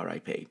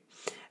 R.I.P.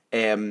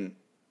 So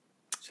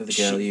the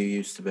girl you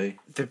used to be.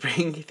 They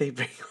bring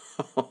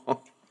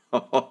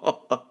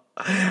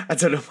I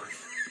don't know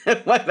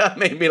why that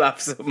made me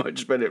laugh so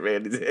much, but it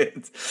really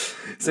did.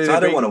 So I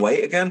don't want to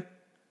wait again.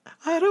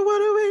 I don't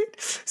want to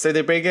wait. So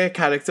they bring her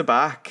character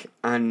back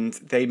and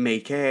they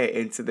make her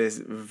into this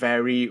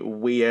very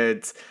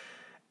weird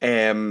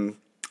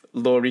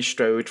Laurie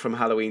Strode from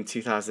Halloween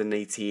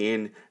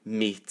 2018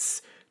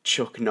 meets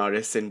Chuck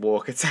Norris in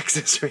Walker,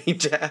 Texas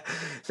Ranger.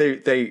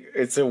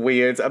 It's a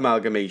weird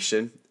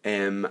amalgamation,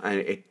 and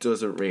it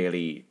doesn't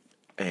really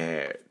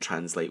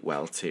translate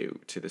well to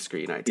the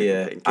screen. I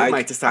didn't think it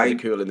might have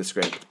sounded cool in the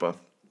script, but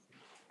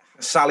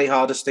Sally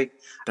Hardesty.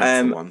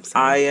 That's the one.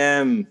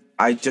 Sally.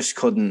 I just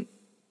couldn't.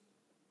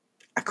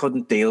 I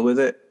couldn't deal with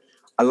it.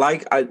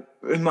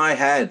 In my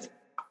head,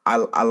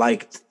 I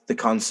liked the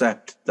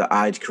concept that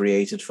I'd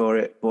created for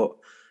it, but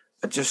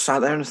I just sat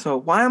there and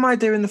thought, why am I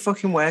doing the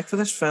fucking work for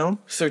this film?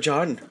 So,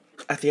 John,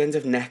 at the end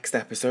of next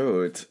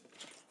episode,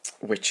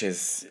 which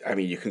is, I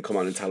mean, you can come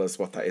on and tell us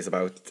what that is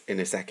about in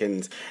a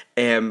second.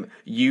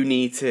 You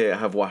need to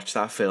have watched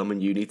that film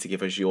and you need to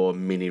give us your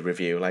mini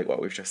review, like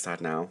what we've just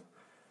had now.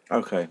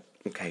 Okay.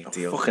 Okay,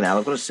 deal. Fucking hell,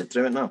 I've got to sit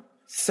through it now.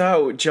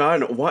 So,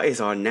 John, what is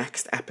our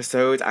next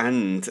episode?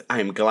 And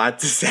I'm glad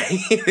to say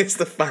it's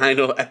the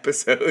final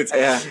episode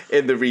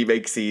in the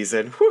remake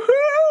season.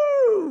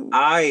 Woohoo!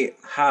 I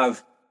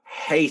have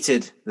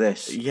hated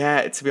this.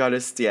 Yeah, to be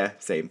honest, yeah,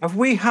 same. Have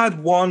we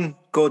had one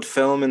good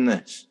film in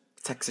this?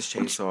 Texas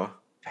Chainsaw.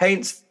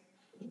 Paints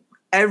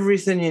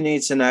everything you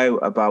need to know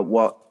about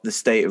what the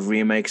state of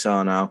remakes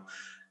are now.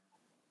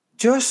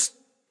 Just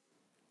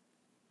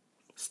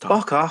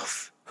fuck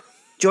off.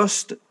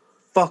 Just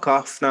fuck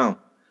off now.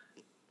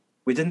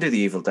 We didn't do The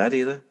Evil Dead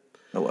either.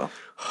 Oh well.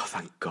 Oh,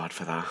 thank God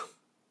for that.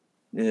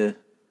 Yeah.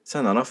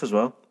 Turn that off as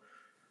well.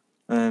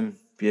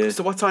 Yeah.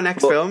 So what's our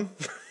next film?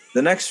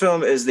 The next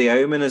film is The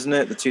Omen, isn't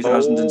it? The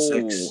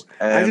 2006.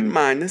 I didn't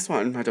mind this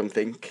one, I don't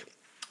think,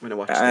 when I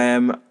watched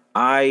it.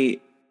 I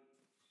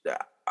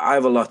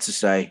have a lot to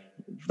say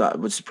that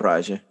would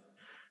surprise you.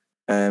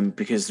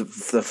 Because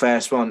the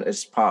first one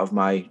is part of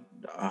my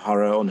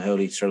horror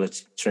unholy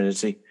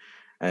trinity.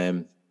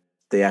 The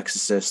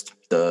Exorcist,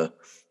 The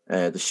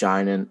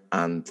Shining,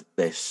 and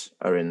this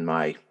are in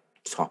my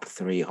top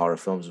 3 horror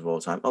films of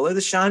all time. Although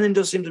The Shining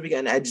does seem to be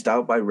getting edged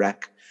out by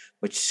Wreck,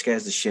 which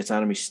scares the shit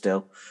out of me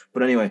still.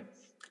 But anyway,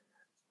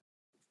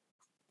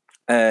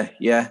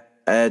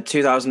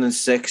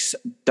 2006,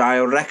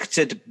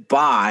 directed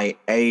by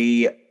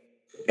a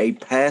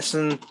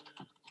person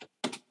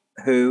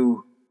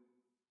who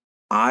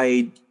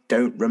I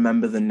don't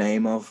remember the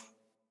name of.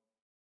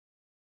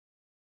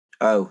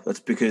 Oh, that's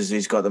because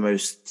he's got the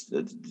most...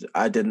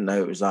 I didn't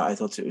know it was that. I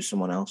thought it was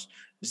someone else.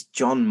 It's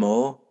John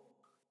Moore.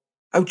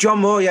 Oh, John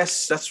Moore,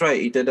 yes, that's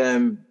right. He did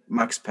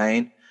Max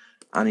Payne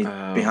and he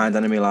Behind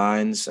Enemy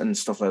Lines and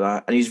stuff like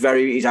that. And he's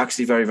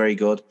actually very, very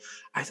good.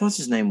 I thought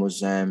his name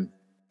was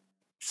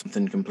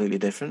something completely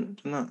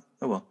different than that.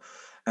 Oh, well.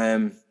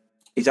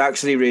 He's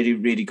actually really,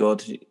 really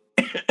good.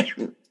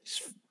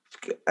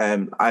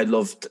 I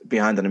loved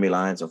Behind Enemy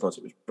Lines. I thought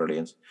it was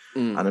brilliant.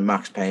 And then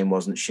Max Payne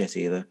wasn't shit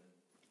either.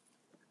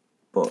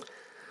 But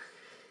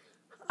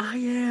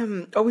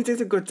we did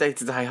A Good Day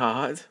to Die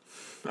Hard.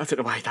 I don't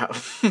know why that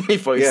my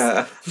voice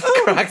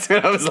cracked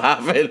when I was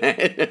laughing.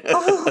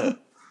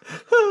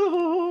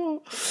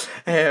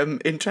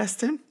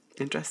 Interesting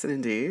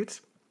indeed.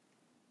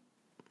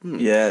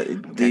 Yeah,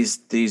 these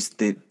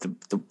the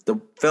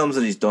films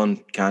that he's done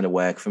kind of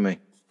work for me.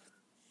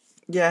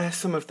 Yeah,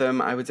 some of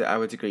them I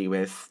would agree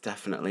with,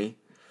 definitely.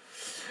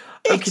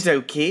 Okie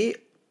dokie.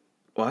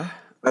 What?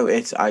 Oh,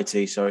 it's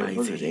IT. Sorry,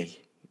 IT.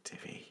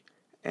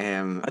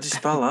 How do you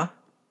spell that?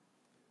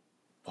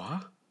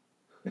 What?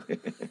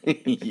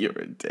 You're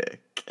a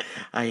dick.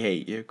 I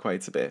hate you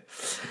quite a bit.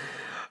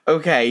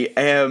 Okay,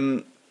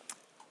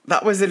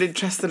 that was an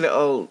interesting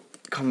little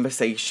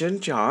conversation,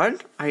 John.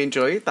 I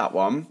enjoyed that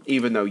one,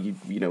 even though you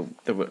know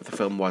the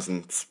film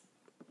wasn't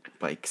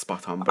like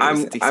spot on. But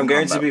I'm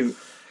going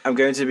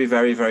to be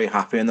very, very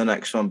happy in the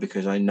next one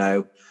because I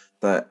know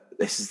that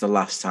this is the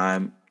last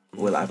time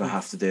we'll ever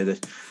have to do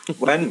this.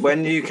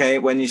 When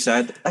you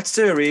said let's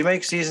do a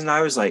remake season,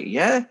 I was like,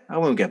 yeah, I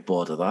won't get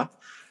bored of that.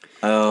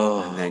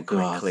 Oh, and then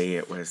quickly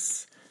it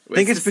was. I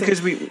think it's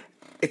because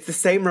it's the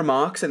same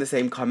remarks and the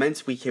same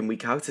comments week in,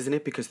 week out, isn't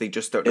it? Because they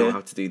just don't know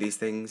how to do these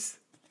things.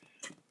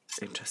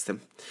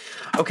 Interesting.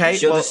 Okay, we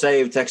should have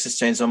saved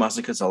Texas Chainsaw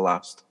Massacre till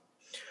last.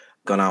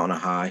 Gone out on a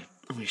high.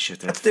 We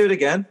should have. Let's do it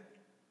again.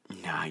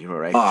 Nah, you're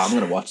alright. Oh, I'm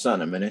going to watch that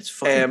in a minute. It's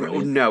fucking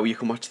brilliant. No, you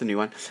can watch the new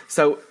one.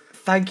 So,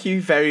 thank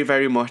you very,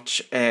 very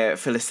much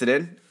for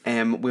listening.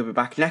 We'll be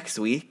back next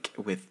week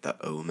with The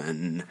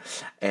Omen.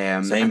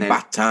 Same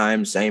bat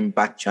time, same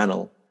bat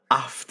channel.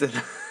 After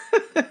that...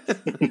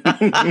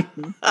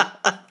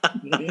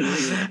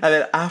 And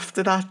then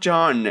after that,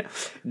 John,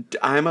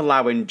 I'm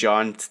allowing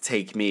John to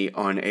take me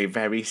on a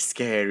very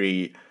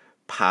scary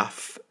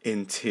path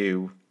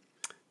into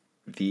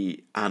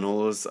the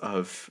annals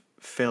of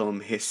film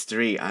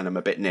history, and I'm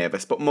a bit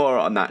nervous, but more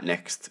on that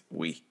next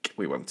week.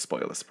 We won't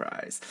spoil the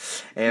surprise.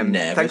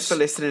 Thanks for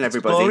listening,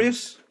 everybody.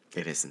 Glorious.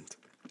 It isn't.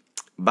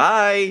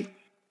 Bye.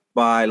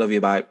 Bye. Love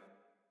you. Bye.